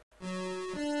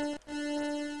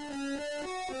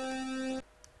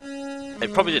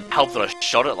 It probably didn't help that I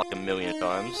shot it like a million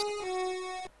times.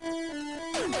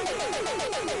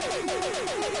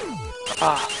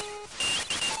 Ah.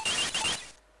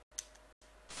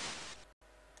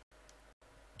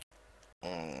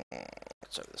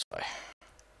 Let's over this way.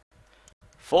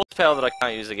 Force power that I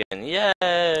can't use again.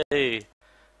 Yay!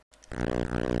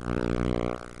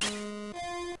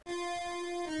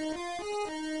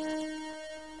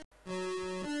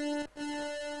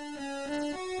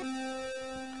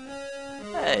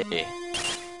 Hey.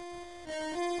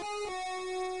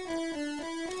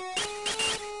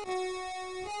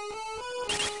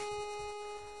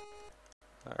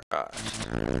 Alright.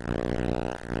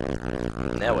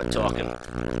 Now we're talking.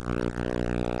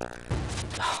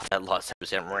 Oh, that lightsaber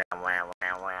sound.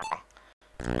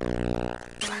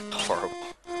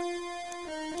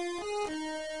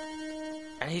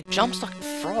 jumps like a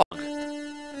frog.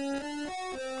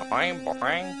 Boing,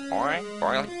 boing, boing, boing,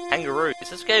 like a kangaroo. Is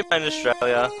this game made in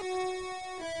Australia?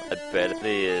 I bet it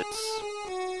is.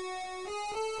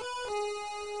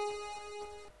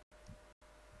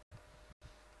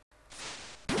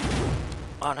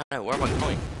 Oh no, where am I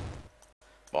going?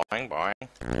 Boing, boing.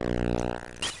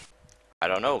 I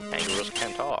don't know, kangaroos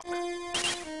can't talk.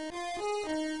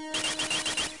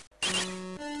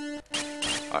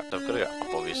 Alright, so I've got to go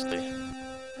up, obviously.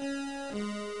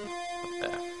 Up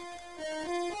there.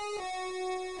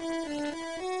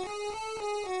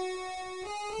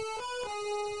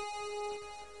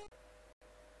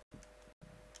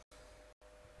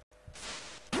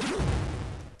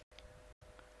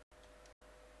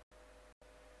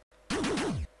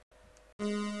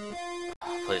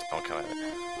 Oh, please don't come over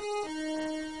there.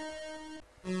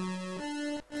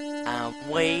 I'm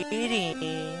waiting.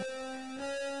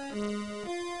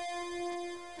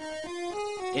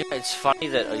 You know, it's funny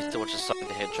that I used to watch a Sonic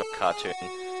the Hedgehog cartoon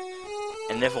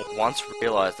and never once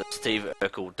realised that Steve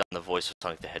Urkel done the voice of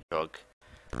Sonic the Hedgehog.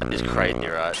 That is crazy,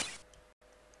 right?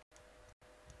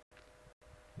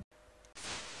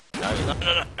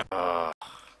 No. Ugh.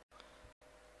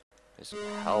 Need some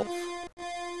health.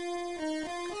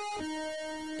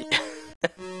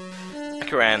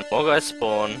 Back around, more guys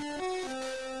spawn.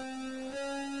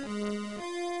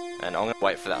 And I'm gonna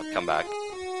wait for that to come back.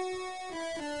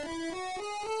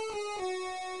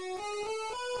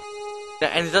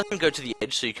 And it doesn't go to the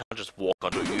edge, so you can't just walk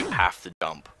onto it, you have to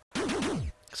jump.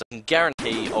 Because I can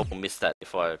guarantee I will miss that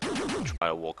if I try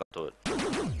to walk onto it.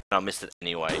 And I'll miss it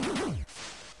anyway.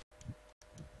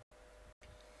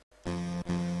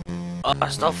 Oh,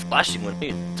 stop flashing when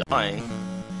you're dying.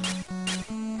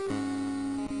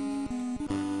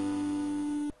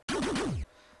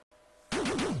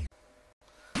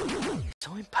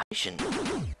 So impatient.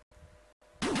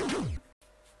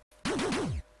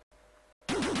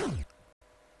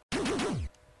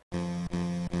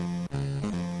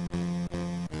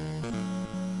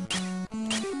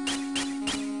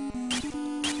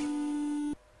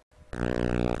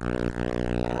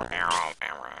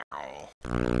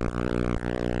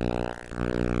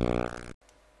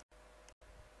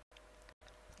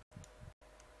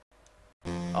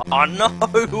 Oh no!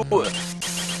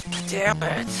 Damn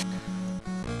it!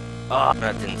 Oh, I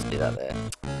didn't see that there.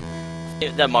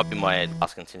 Yeah, that might be my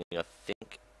last continue, I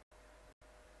think.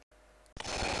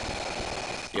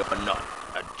 You're not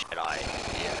a Jedi.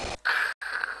 Yeah.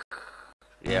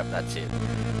 Yep, that's it.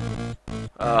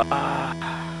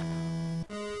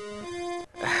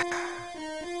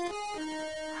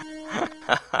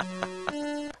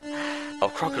 Oh,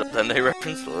 Crocodile Dundee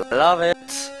reference, love it!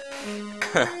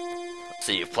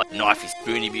 So you've played Knifey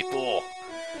Spoony before.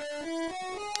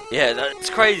 Yeah, that's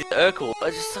crazy, Urkel.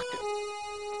 I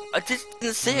just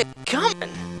didn't see it coming.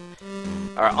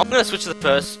 Alright, I'm gonna switch to the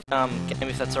first game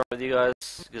if that's alright with you guys.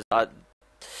 Because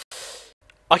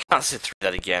I can't sit through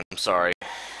that again, I'm sorry.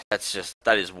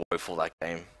 That is woeful, that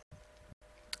game.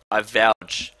 I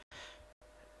vouch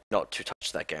not to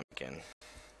touch that game again.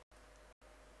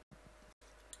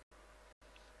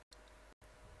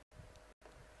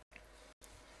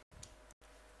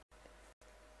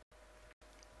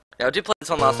 Now, I did play this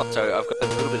on last night, so I've got a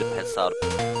little bit of a head start of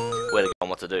where to go and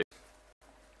what to do.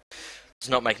 It's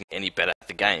not making me any better at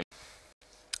the game,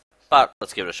 but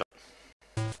let's give it a shot.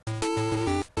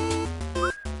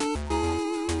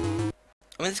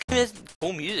 I mean, this game has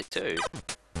cool music too.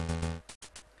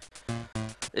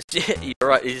 Yeah, you're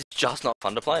right, it's just not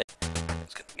fun to play.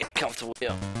 Let's get comfortable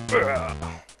here.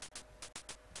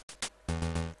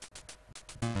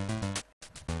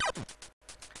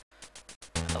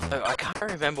 Although I can't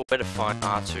remember where to find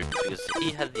R2 because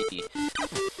he had the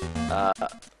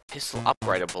pistol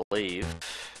upgrade, I believe,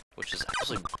 which is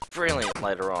absolutely brilliant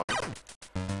later on.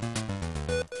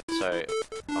 So,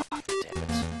 oh, damn it,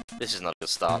 this is not a good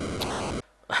start.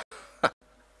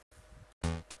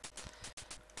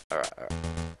 Alright,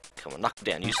 come on, knock him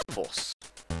down, use the force.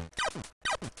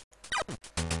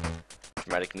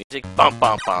 Dramatic music, bum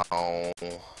bum bum.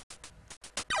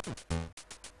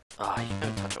 Ah, you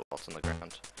don't touch it while it's on the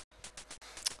ground.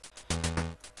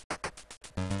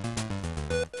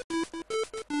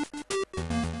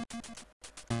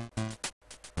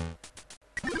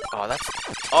 Oh, that's...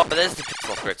 Oh, but there's the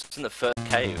pistol upgrade. It's in the first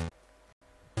cave.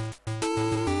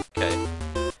 Okay.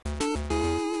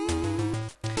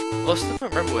 Well, I still don't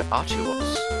remember where Archie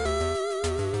was.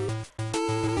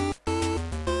 I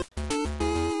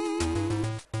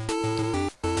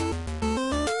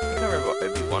can't remember what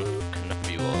Obi-Wan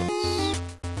Kenobi was.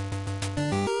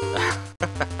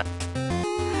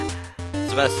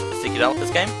 So that's psychedelic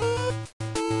this game?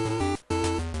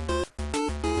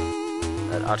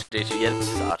 R2D2, yeah, this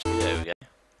is R2, there we go.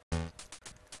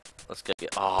 Let's go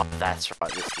get, oh, that's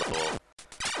right, this level.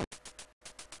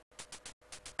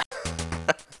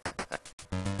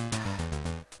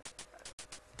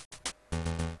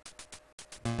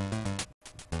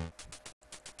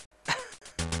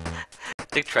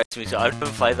 Dick Tracy music, I've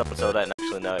never played that one, so I don't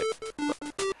actually know.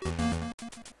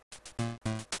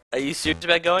 Are you serious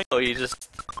about going, or are you just,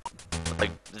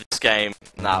 like, this game,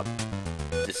 nah,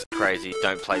 this is crazy,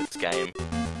 don't play this game.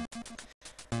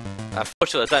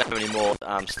 Unfortunately, I don't have any more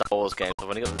Star Wars games, I've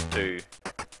only got the 2,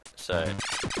 so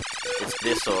it's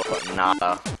this or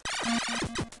nada.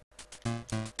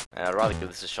 And I'd rather give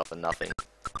this a shot than nothing.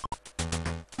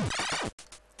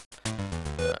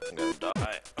 I'm gonna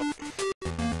die. Oh.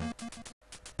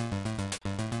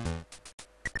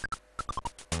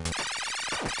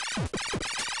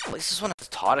 At least this one has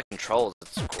tighter controls,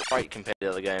 it's great compared to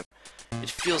the other game. It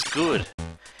feels good.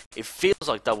 It feels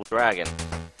like Double Dragon.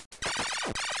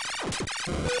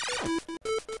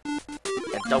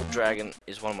 And Double Dragon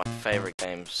is one of my favourite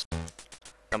games.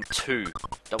 Number 2,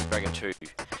 Double Dragon 2.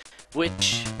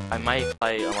 Which I may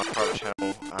play on my private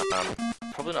channel,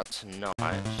 probably not tonight,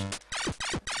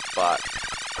 but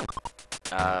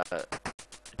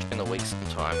during the week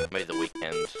sometime, maybe the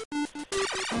weekend.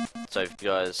 So if you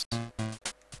guys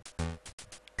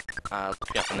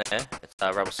look me up in there, it's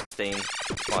Rebel16,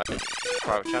 my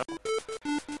private channel,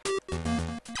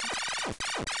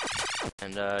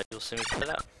 and you'll see me play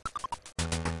that.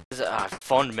 There's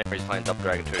fond memories playing Double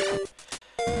Dragon 2,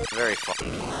 very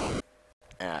fond.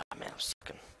 Ah, man, I'm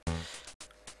sucking.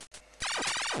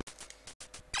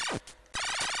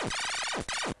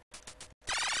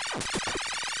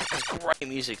 It's great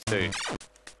music too.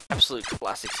 Absolute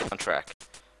classic soundtrack.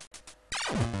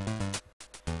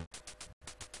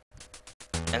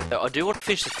 And I do want to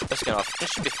finish the first game. I've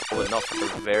finished it before, but not for a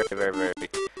very, very, very,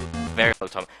 very long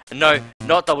time. And no,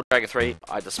 not Double Dragon 3.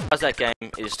 I despise that game.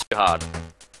 It is too hard.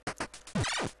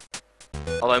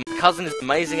 Although my cousin is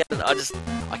amazing at it,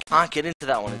 I can't get into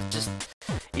that one.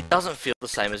 It doesn't feel the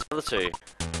same as the other 2.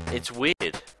 It's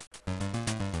weird.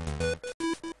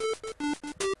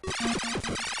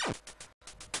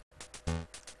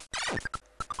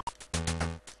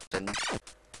 And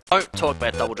don't talk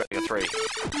about Double Dragon 3.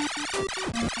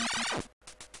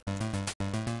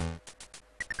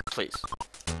 Please.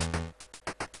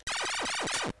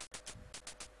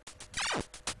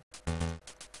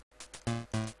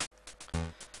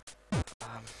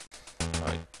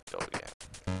 Go again.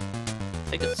 I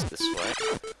think it's this way.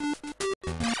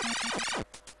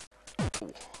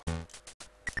 Ooh.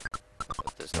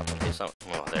 There's nothing here, so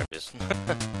oh, there it is.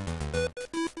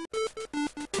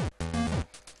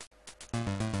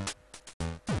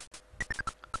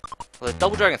 Well, the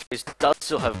Double Dragon 3 does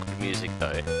still have good music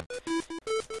though.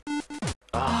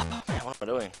 Ah, oh, man, what am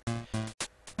I doing?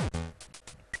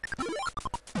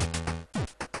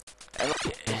 And look,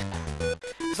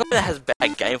 it's not that it has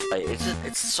bad gameplay,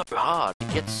 it's so hard.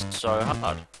 It gets so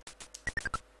hard.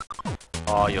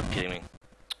 Oh, you're kidding me.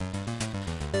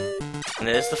 And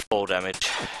there's the fall damage.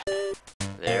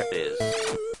 There it is.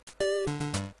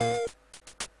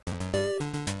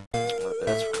 Well,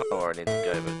 that's kind of where I need to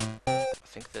go, but I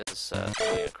think there's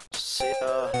something across here.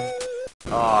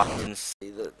 Oh, I didn't see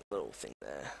the little thing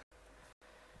there.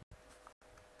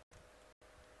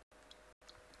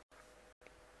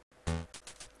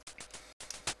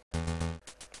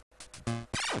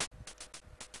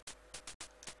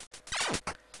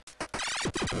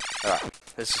 Alright,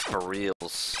 this is for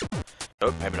reals.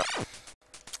 Nope, maybe not.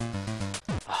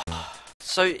 Oh,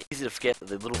 so easy to forget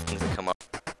the little things that come up.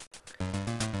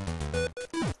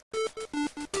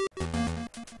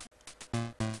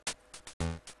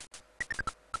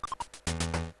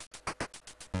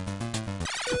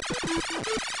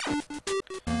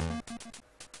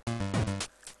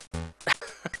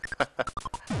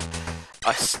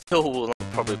 I still will not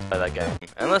probably play that game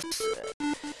unless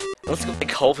it's gonna be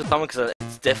co-op with someone, because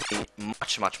it's definitely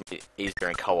much easier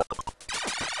in co-op.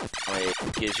 I mean,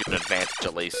 it gives you an advantage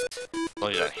at least, as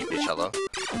long as you don't hit each other.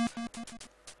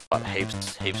 But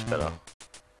heaps better.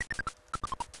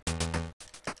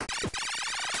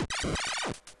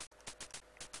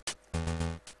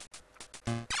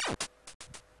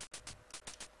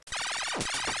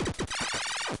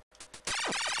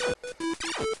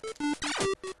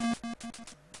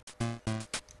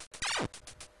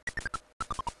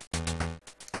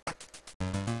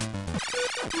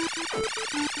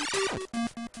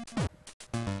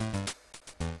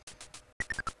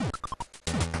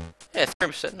 Yeah,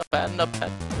 3%, not bad, not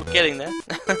bad. We're getting there.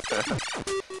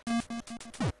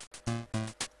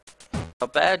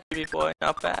 Not bad, Jimmy boy,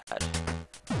 not bad.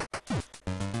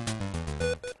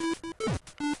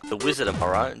 The Wizard, am I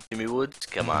right? Jimmy Woods?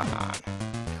 Come on.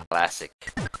 Classic.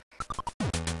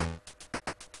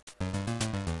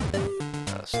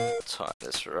 Let's time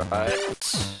this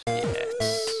right.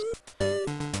 Yes.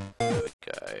 There we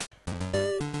go.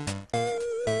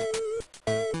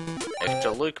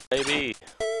 Extra Luke, baby!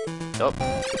 Oh.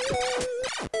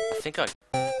 I think I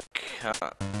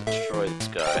can't destroy this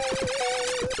guy.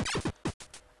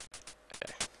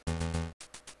 Okay.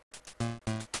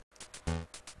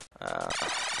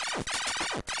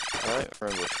 I don't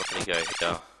remember which way to go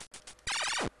here.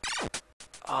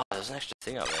 Oh, there's an extra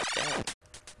thing up there, damn.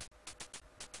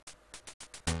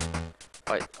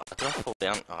 Wait, did I fall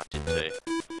down? Oh, I did too.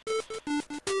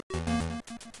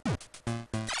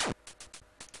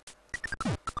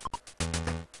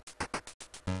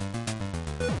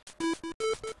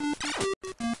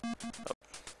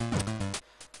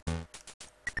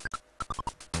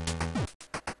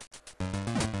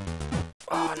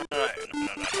 Oh, no.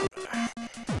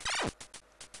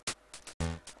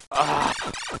 Ah!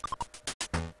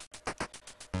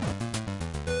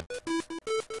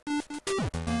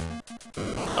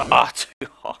 Ah, too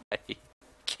high.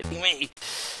 Kidding me?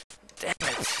 Damn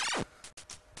it.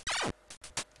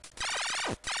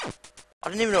 I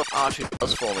didn't even know what R2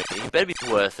 does for me. You better be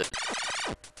worth it.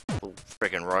 Little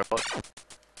friggin' robot.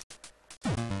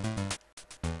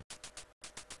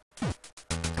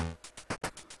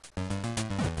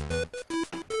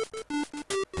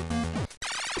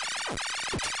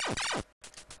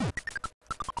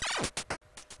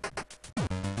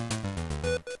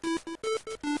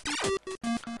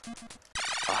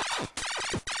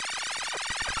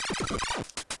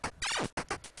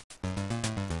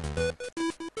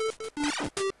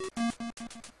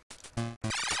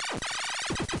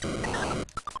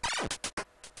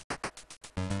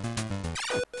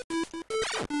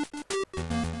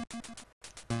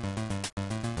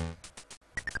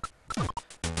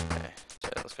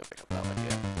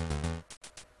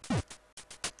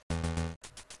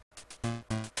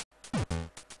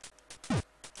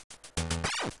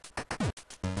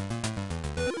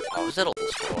 What was that all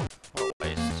this for? What a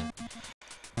waste.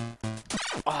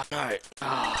 Oh no.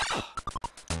 Oh.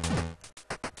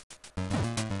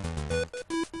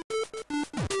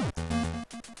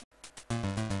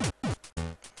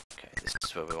 Okay, this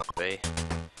is where we want to be.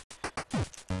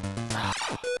 Oh.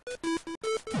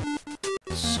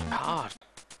 It's so hard.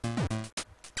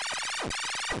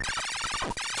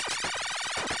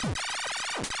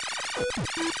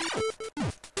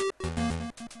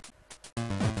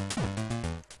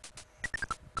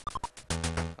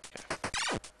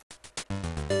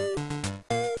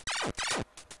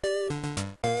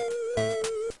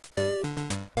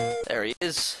 There he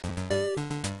is.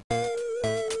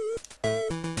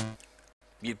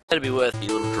 You better be worth it,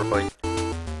 you little droid.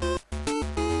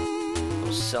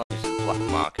 I'm selling you to the black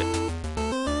market.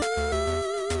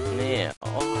 Yeah,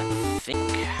 oh, I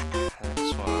think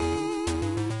that's one.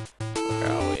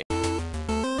 Where are we?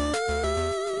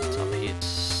 It's up here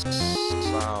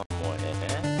somewhere.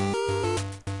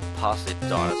 Past the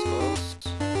dinosaurs.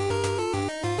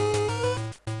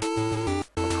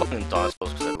 I'm calling them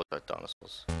dinosaurs because they look like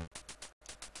dinosaurs.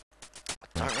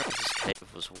 I don't remember if this cave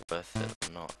was worth it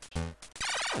or not.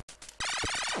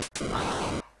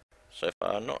 So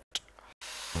far, not.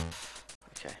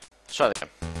 Okay, let's try that again.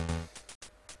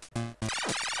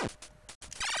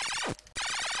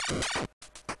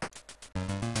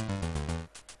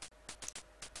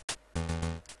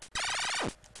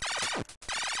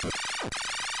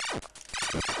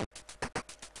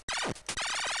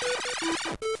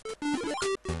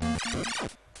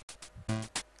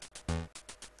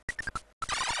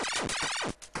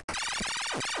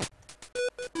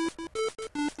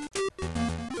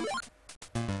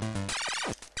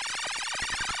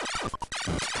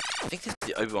 I think this is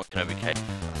the Obi-Wan Kenobi cave,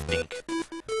 I think.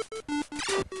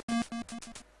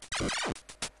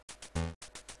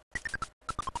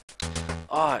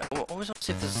 Oh, I always want to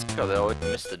see if there's a guy there. I always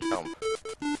miss the jump.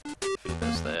 If it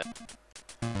is there.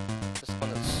 This one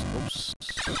is... Oops.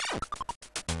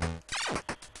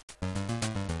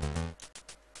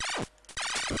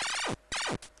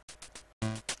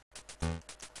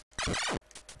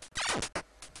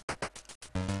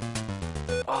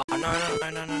 Oh, no.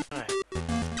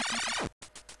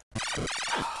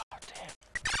 Oh, damn.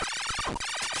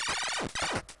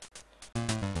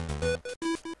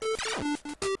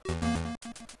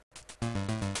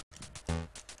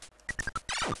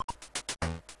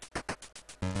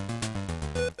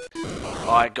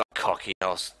 I got cocky. I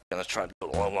was gonna try to do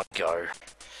it all in one go.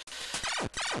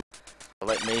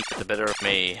 Let me get the better of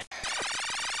me.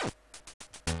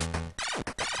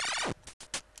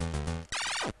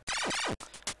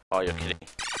 Oh, you're kidding.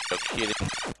 You're kidding.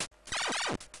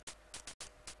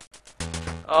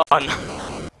 Oh, no.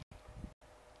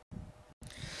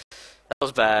 That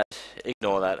was bad.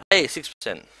 Ignore that. Hey,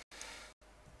 6%.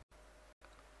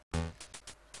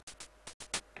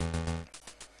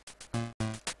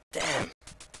 Damn.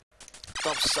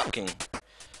 Stop sucking.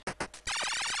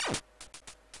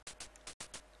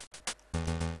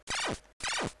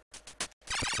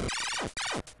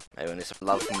 Maybe we need some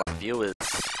love from my viewers.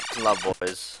 Some love,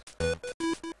 boys.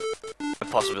 And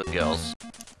possibly girls.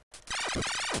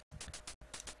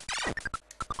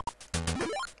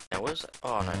 Now, where's that?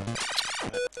 Oh, no.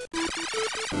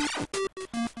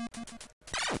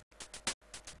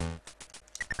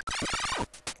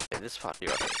 Okay, this part here,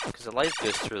 I think. Because the laser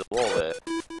goes through the wall there.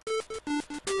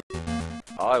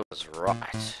 I was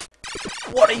right.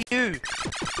 What are you?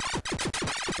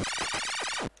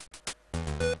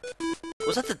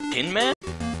 Was that the Tin Man?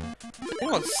 Did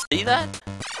anyone see that?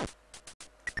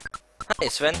 Hey,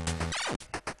 Sven.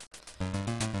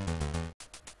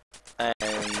 And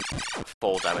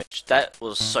fall damage. That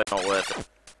was so not worth it.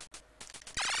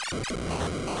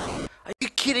 Are you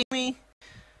kidding me?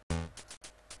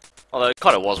 Although it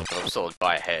kind of was because I'm still a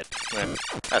guy ahead. Yeah,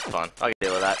 that's fine. I can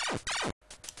deal with that.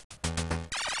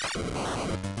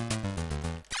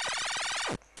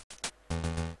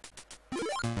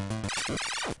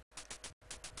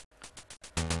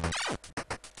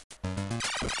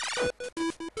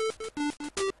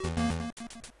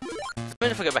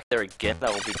 If I go back there again, that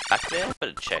will be back there.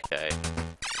 Better check, eh?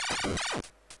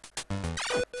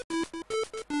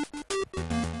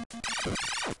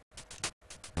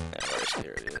 Yeah,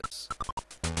 here it is.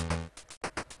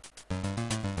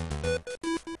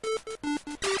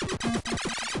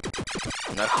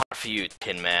 No heart for you,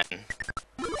 Tin Man.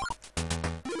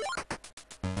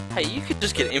 Hey, you could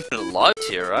just get infinite lives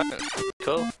here, right?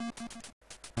 Cool.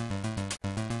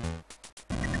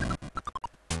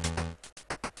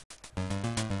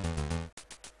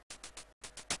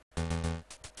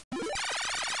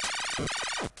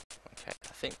 Okay,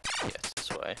 I think, yes, this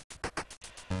way.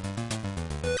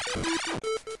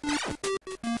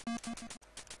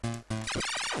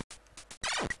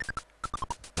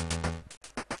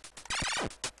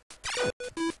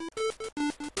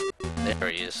 There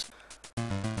he is.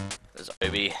 There's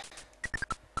Obi.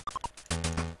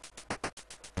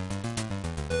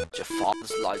 Your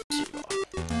father's lightsaber.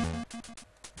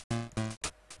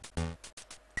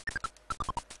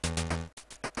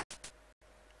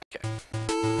 Okay.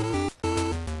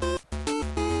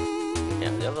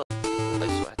 Yeah, the other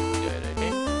place I have to go to,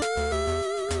 okay?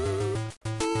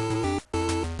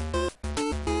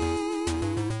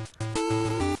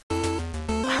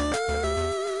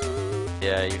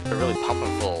 Yeah, you've got really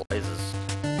pumping full of lasers.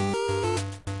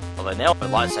 Although now with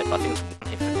lightsaber, I think it's one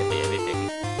hit for nearly anything.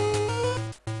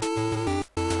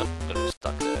 I'm gonna be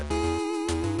stuck there. I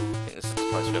think this is the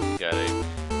place we have to go to.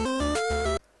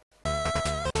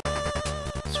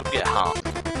 This would get harmed.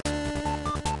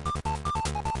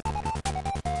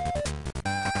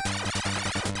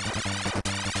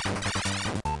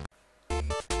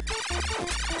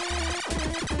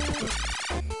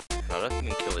 No, I don't think we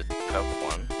can kill this purple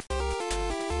one.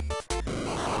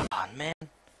 Oh, man.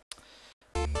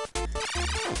 I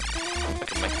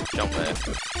can make him jump there.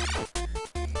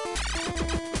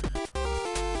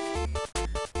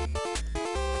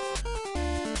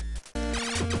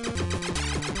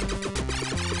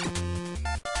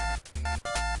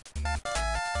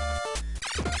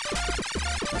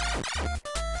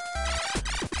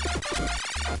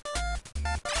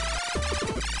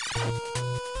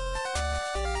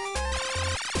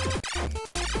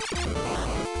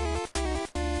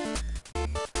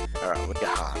 Alright, look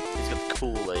at Han. He's got the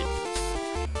cool lasers.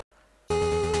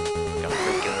 Got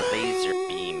freaking laser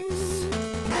beams.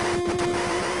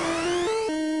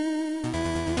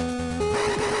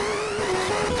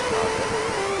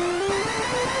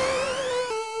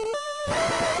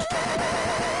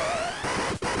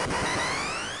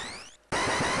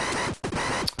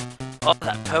 Oh,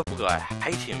 that purple guy. I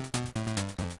hate him.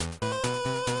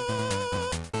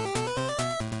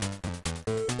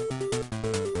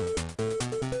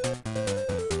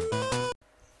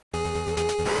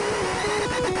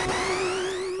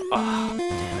 Oh,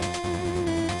 damn it.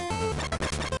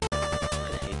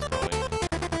 Look at he's going.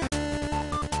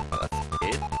 Oh, that's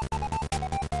it.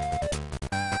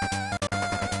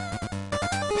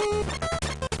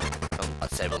 Oh,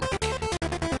 let's save a look.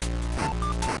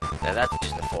 Now that's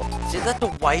using the force. See, that's a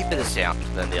way better sound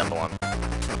than the other one.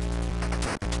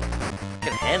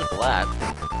 Can handle that.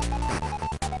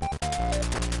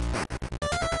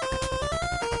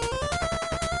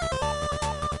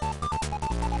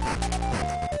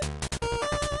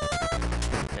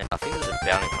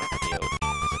 bounty hunter here, which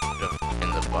is a bit of a pain in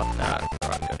the butt. Nah,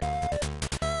 alright, go. Yeah.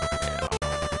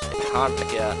 So can't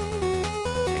pick out.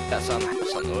 Take that some, have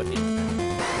some noise.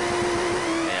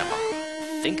 Now, I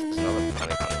think there's another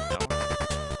bounty hunter now.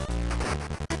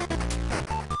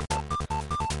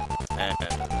 And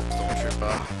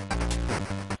stormtrooper.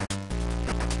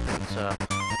 So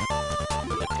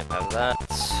we can have that.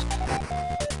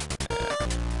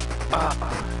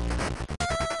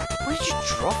 Where did you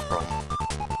drop from?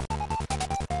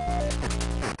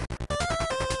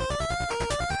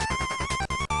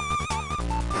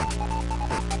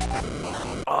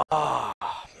 Oh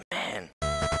man.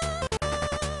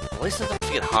 At least I don't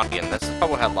forget Han again. That's the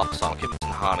problem I had last time. I keep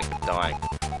using Han and keep dying.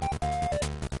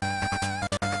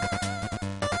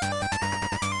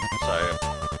 So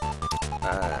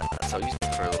I'll use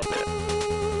it for a little bit.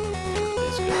 Get rid of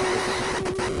these guys.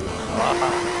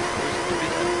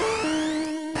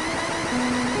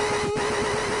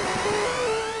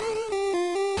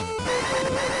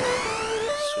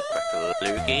 Switch back to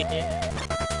Lukey.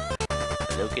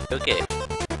 Lukey.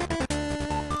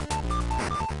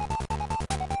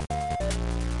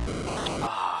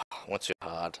 What's your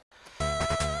hard?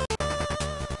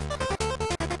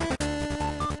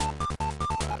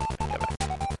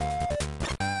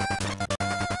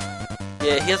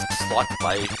 Yeah, he has a slight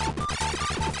delay.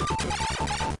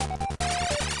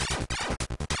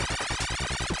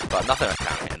 But nothing I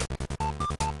can't handle.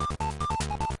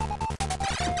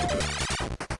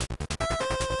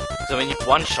 So I mean, you're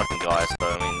one-shotting guys, so I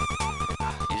mean,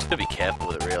 you just gotta be careful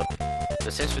with it, really. It's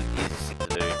essentially the easiest thing to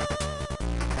do.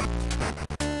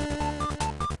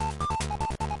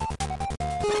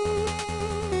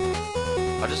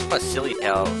 I just find silly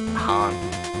how Han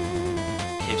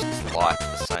keeps his life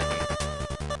the same.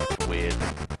 Weird.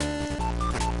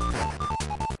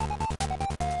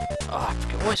 Oh, I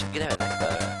can always forget how that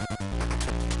though.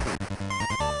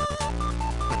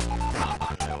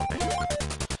 Oh, no way.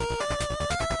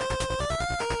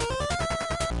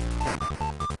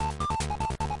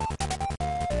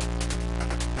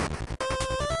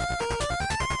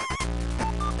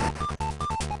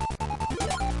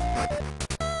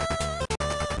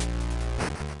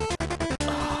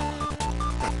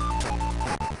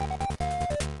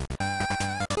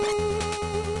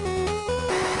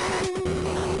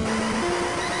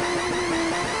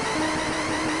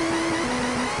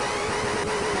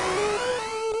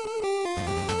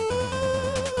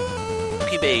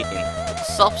 Bean.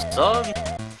 Soft son.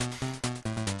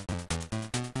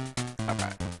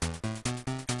 Alright.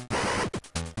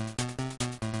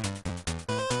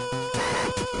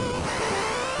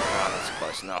 That's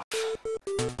close enough.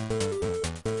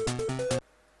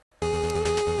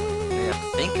 Yeah, I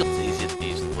think it's easier to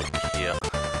use the look here.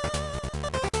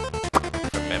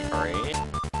 From memory.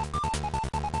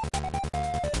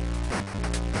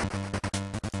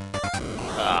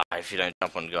 If you don't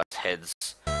jump on guys' heads.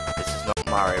 This is not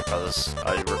Mario Brothers.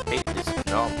 I repeat, this is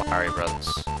not Mario Brothers.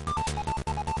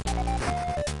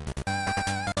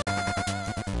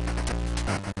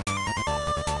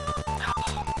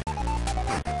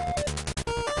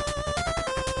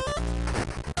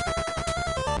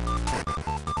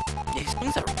 He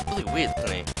swings that really weird,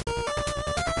 doesn't he?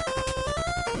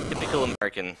 Typical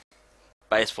American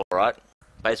baseball, right?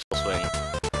 Baseball swing.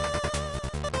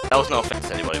 That was no offense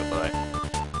to anybody, by the way.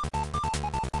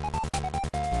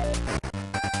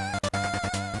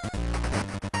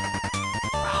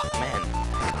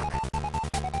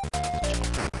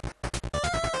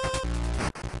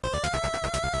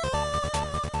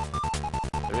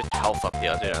 Health up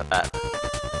here, I do know that.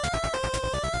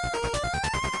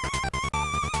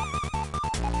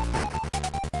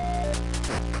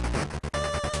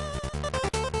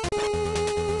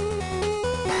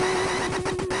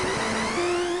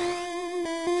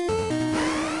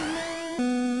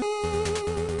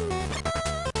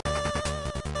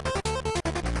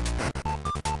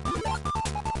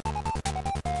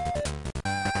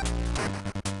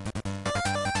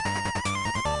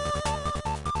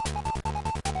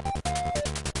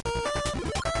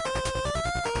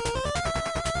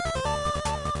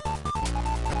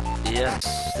 Yes,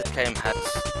 this game has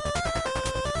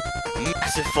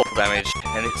massive fall damage,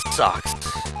 and it sucks.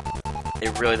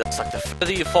 It really does suck. The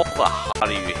further you fall, the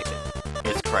harder you hit.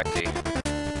 It's crazy.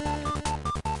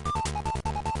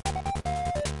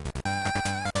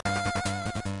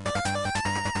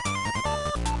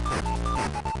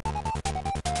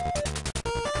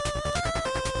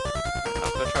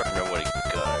 I'm gonna try to remember where to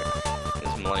go.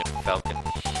 There's Millennium Falcon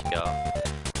here.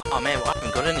 Oh man, well, I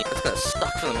haven't got any. It's gonna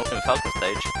suck for the Millennium Falcon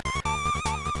stage.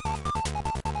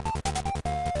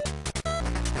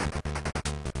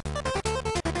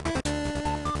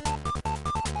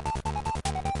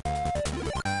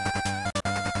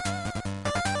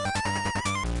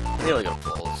 Nearly got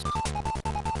falls.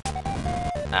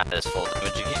 Ah, there's fall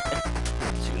damage again.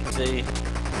 As you can see.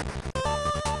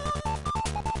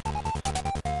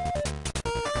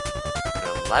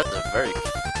 The ladders are very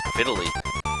fiddly.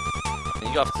 And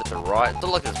you go up to the right. It's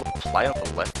not like there's one play on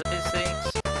the left of these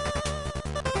things.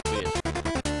 Weird.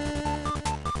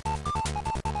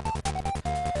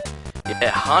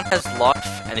 Yeah, Han has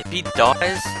life, and if he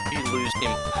dies, you lose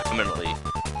him permanently.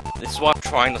 This is why I'm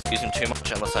trying not to use him too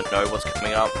much unless I know what's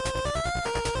coming up.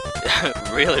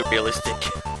 Really realistic.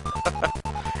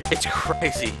 It's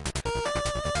crazy.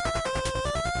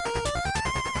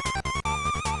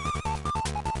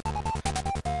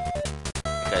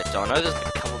 Okay, so I know there's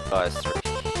a couple of guys through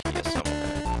here somewhere.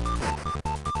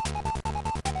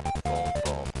 Boom,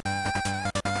 boom.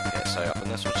 Okay, so I'm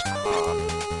gonna switch to Han.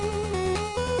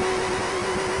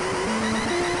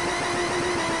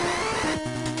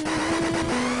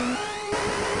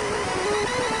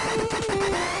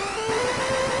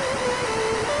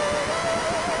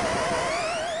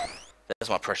 There's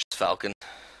my precious Falcon.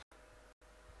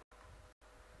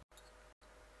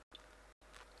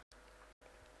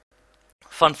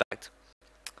 Fun fact,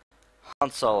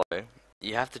 Han Solo,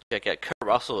 you have to check out Kurt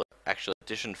Russell actually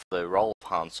auditioned for the role of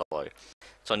Han Solo.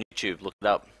 It's on YouTube, look it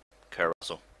up, Kurt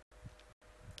Russell.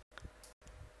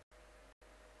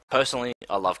 Personally,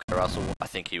 I love Kurt Russell, I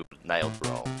think he would nail the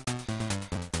role.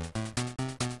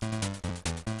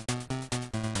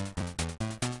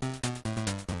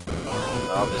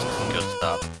 Oh, this is a good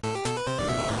start.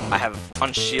 I have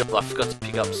one shield, I forgot to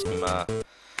pick up some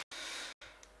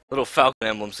little Falcon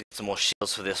emblems to get some more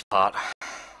shields for this part. I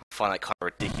find that kind of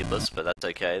ridiculous, but that's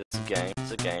okay, it's a game,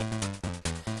 it's a game.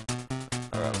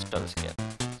 Alright, let's try this again.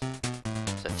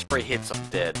 So 3 hits, I'm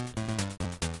dead.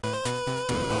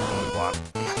 1.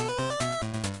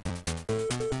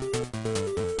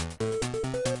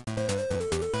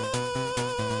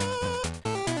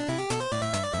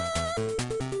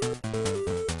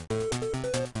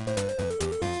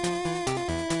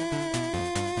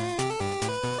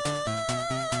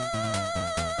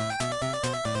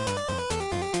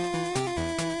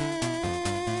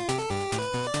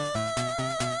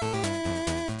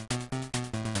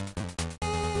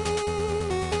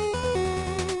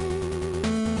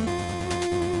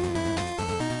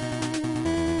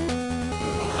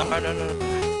 No.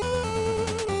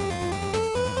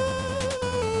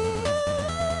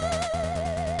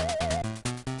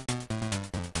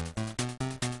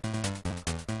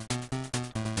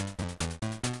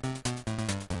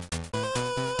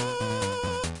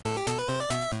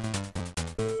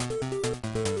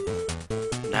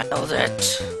 Nailed it.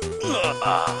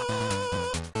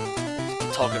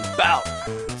 I'm talking about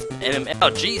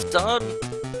MMORPG, son.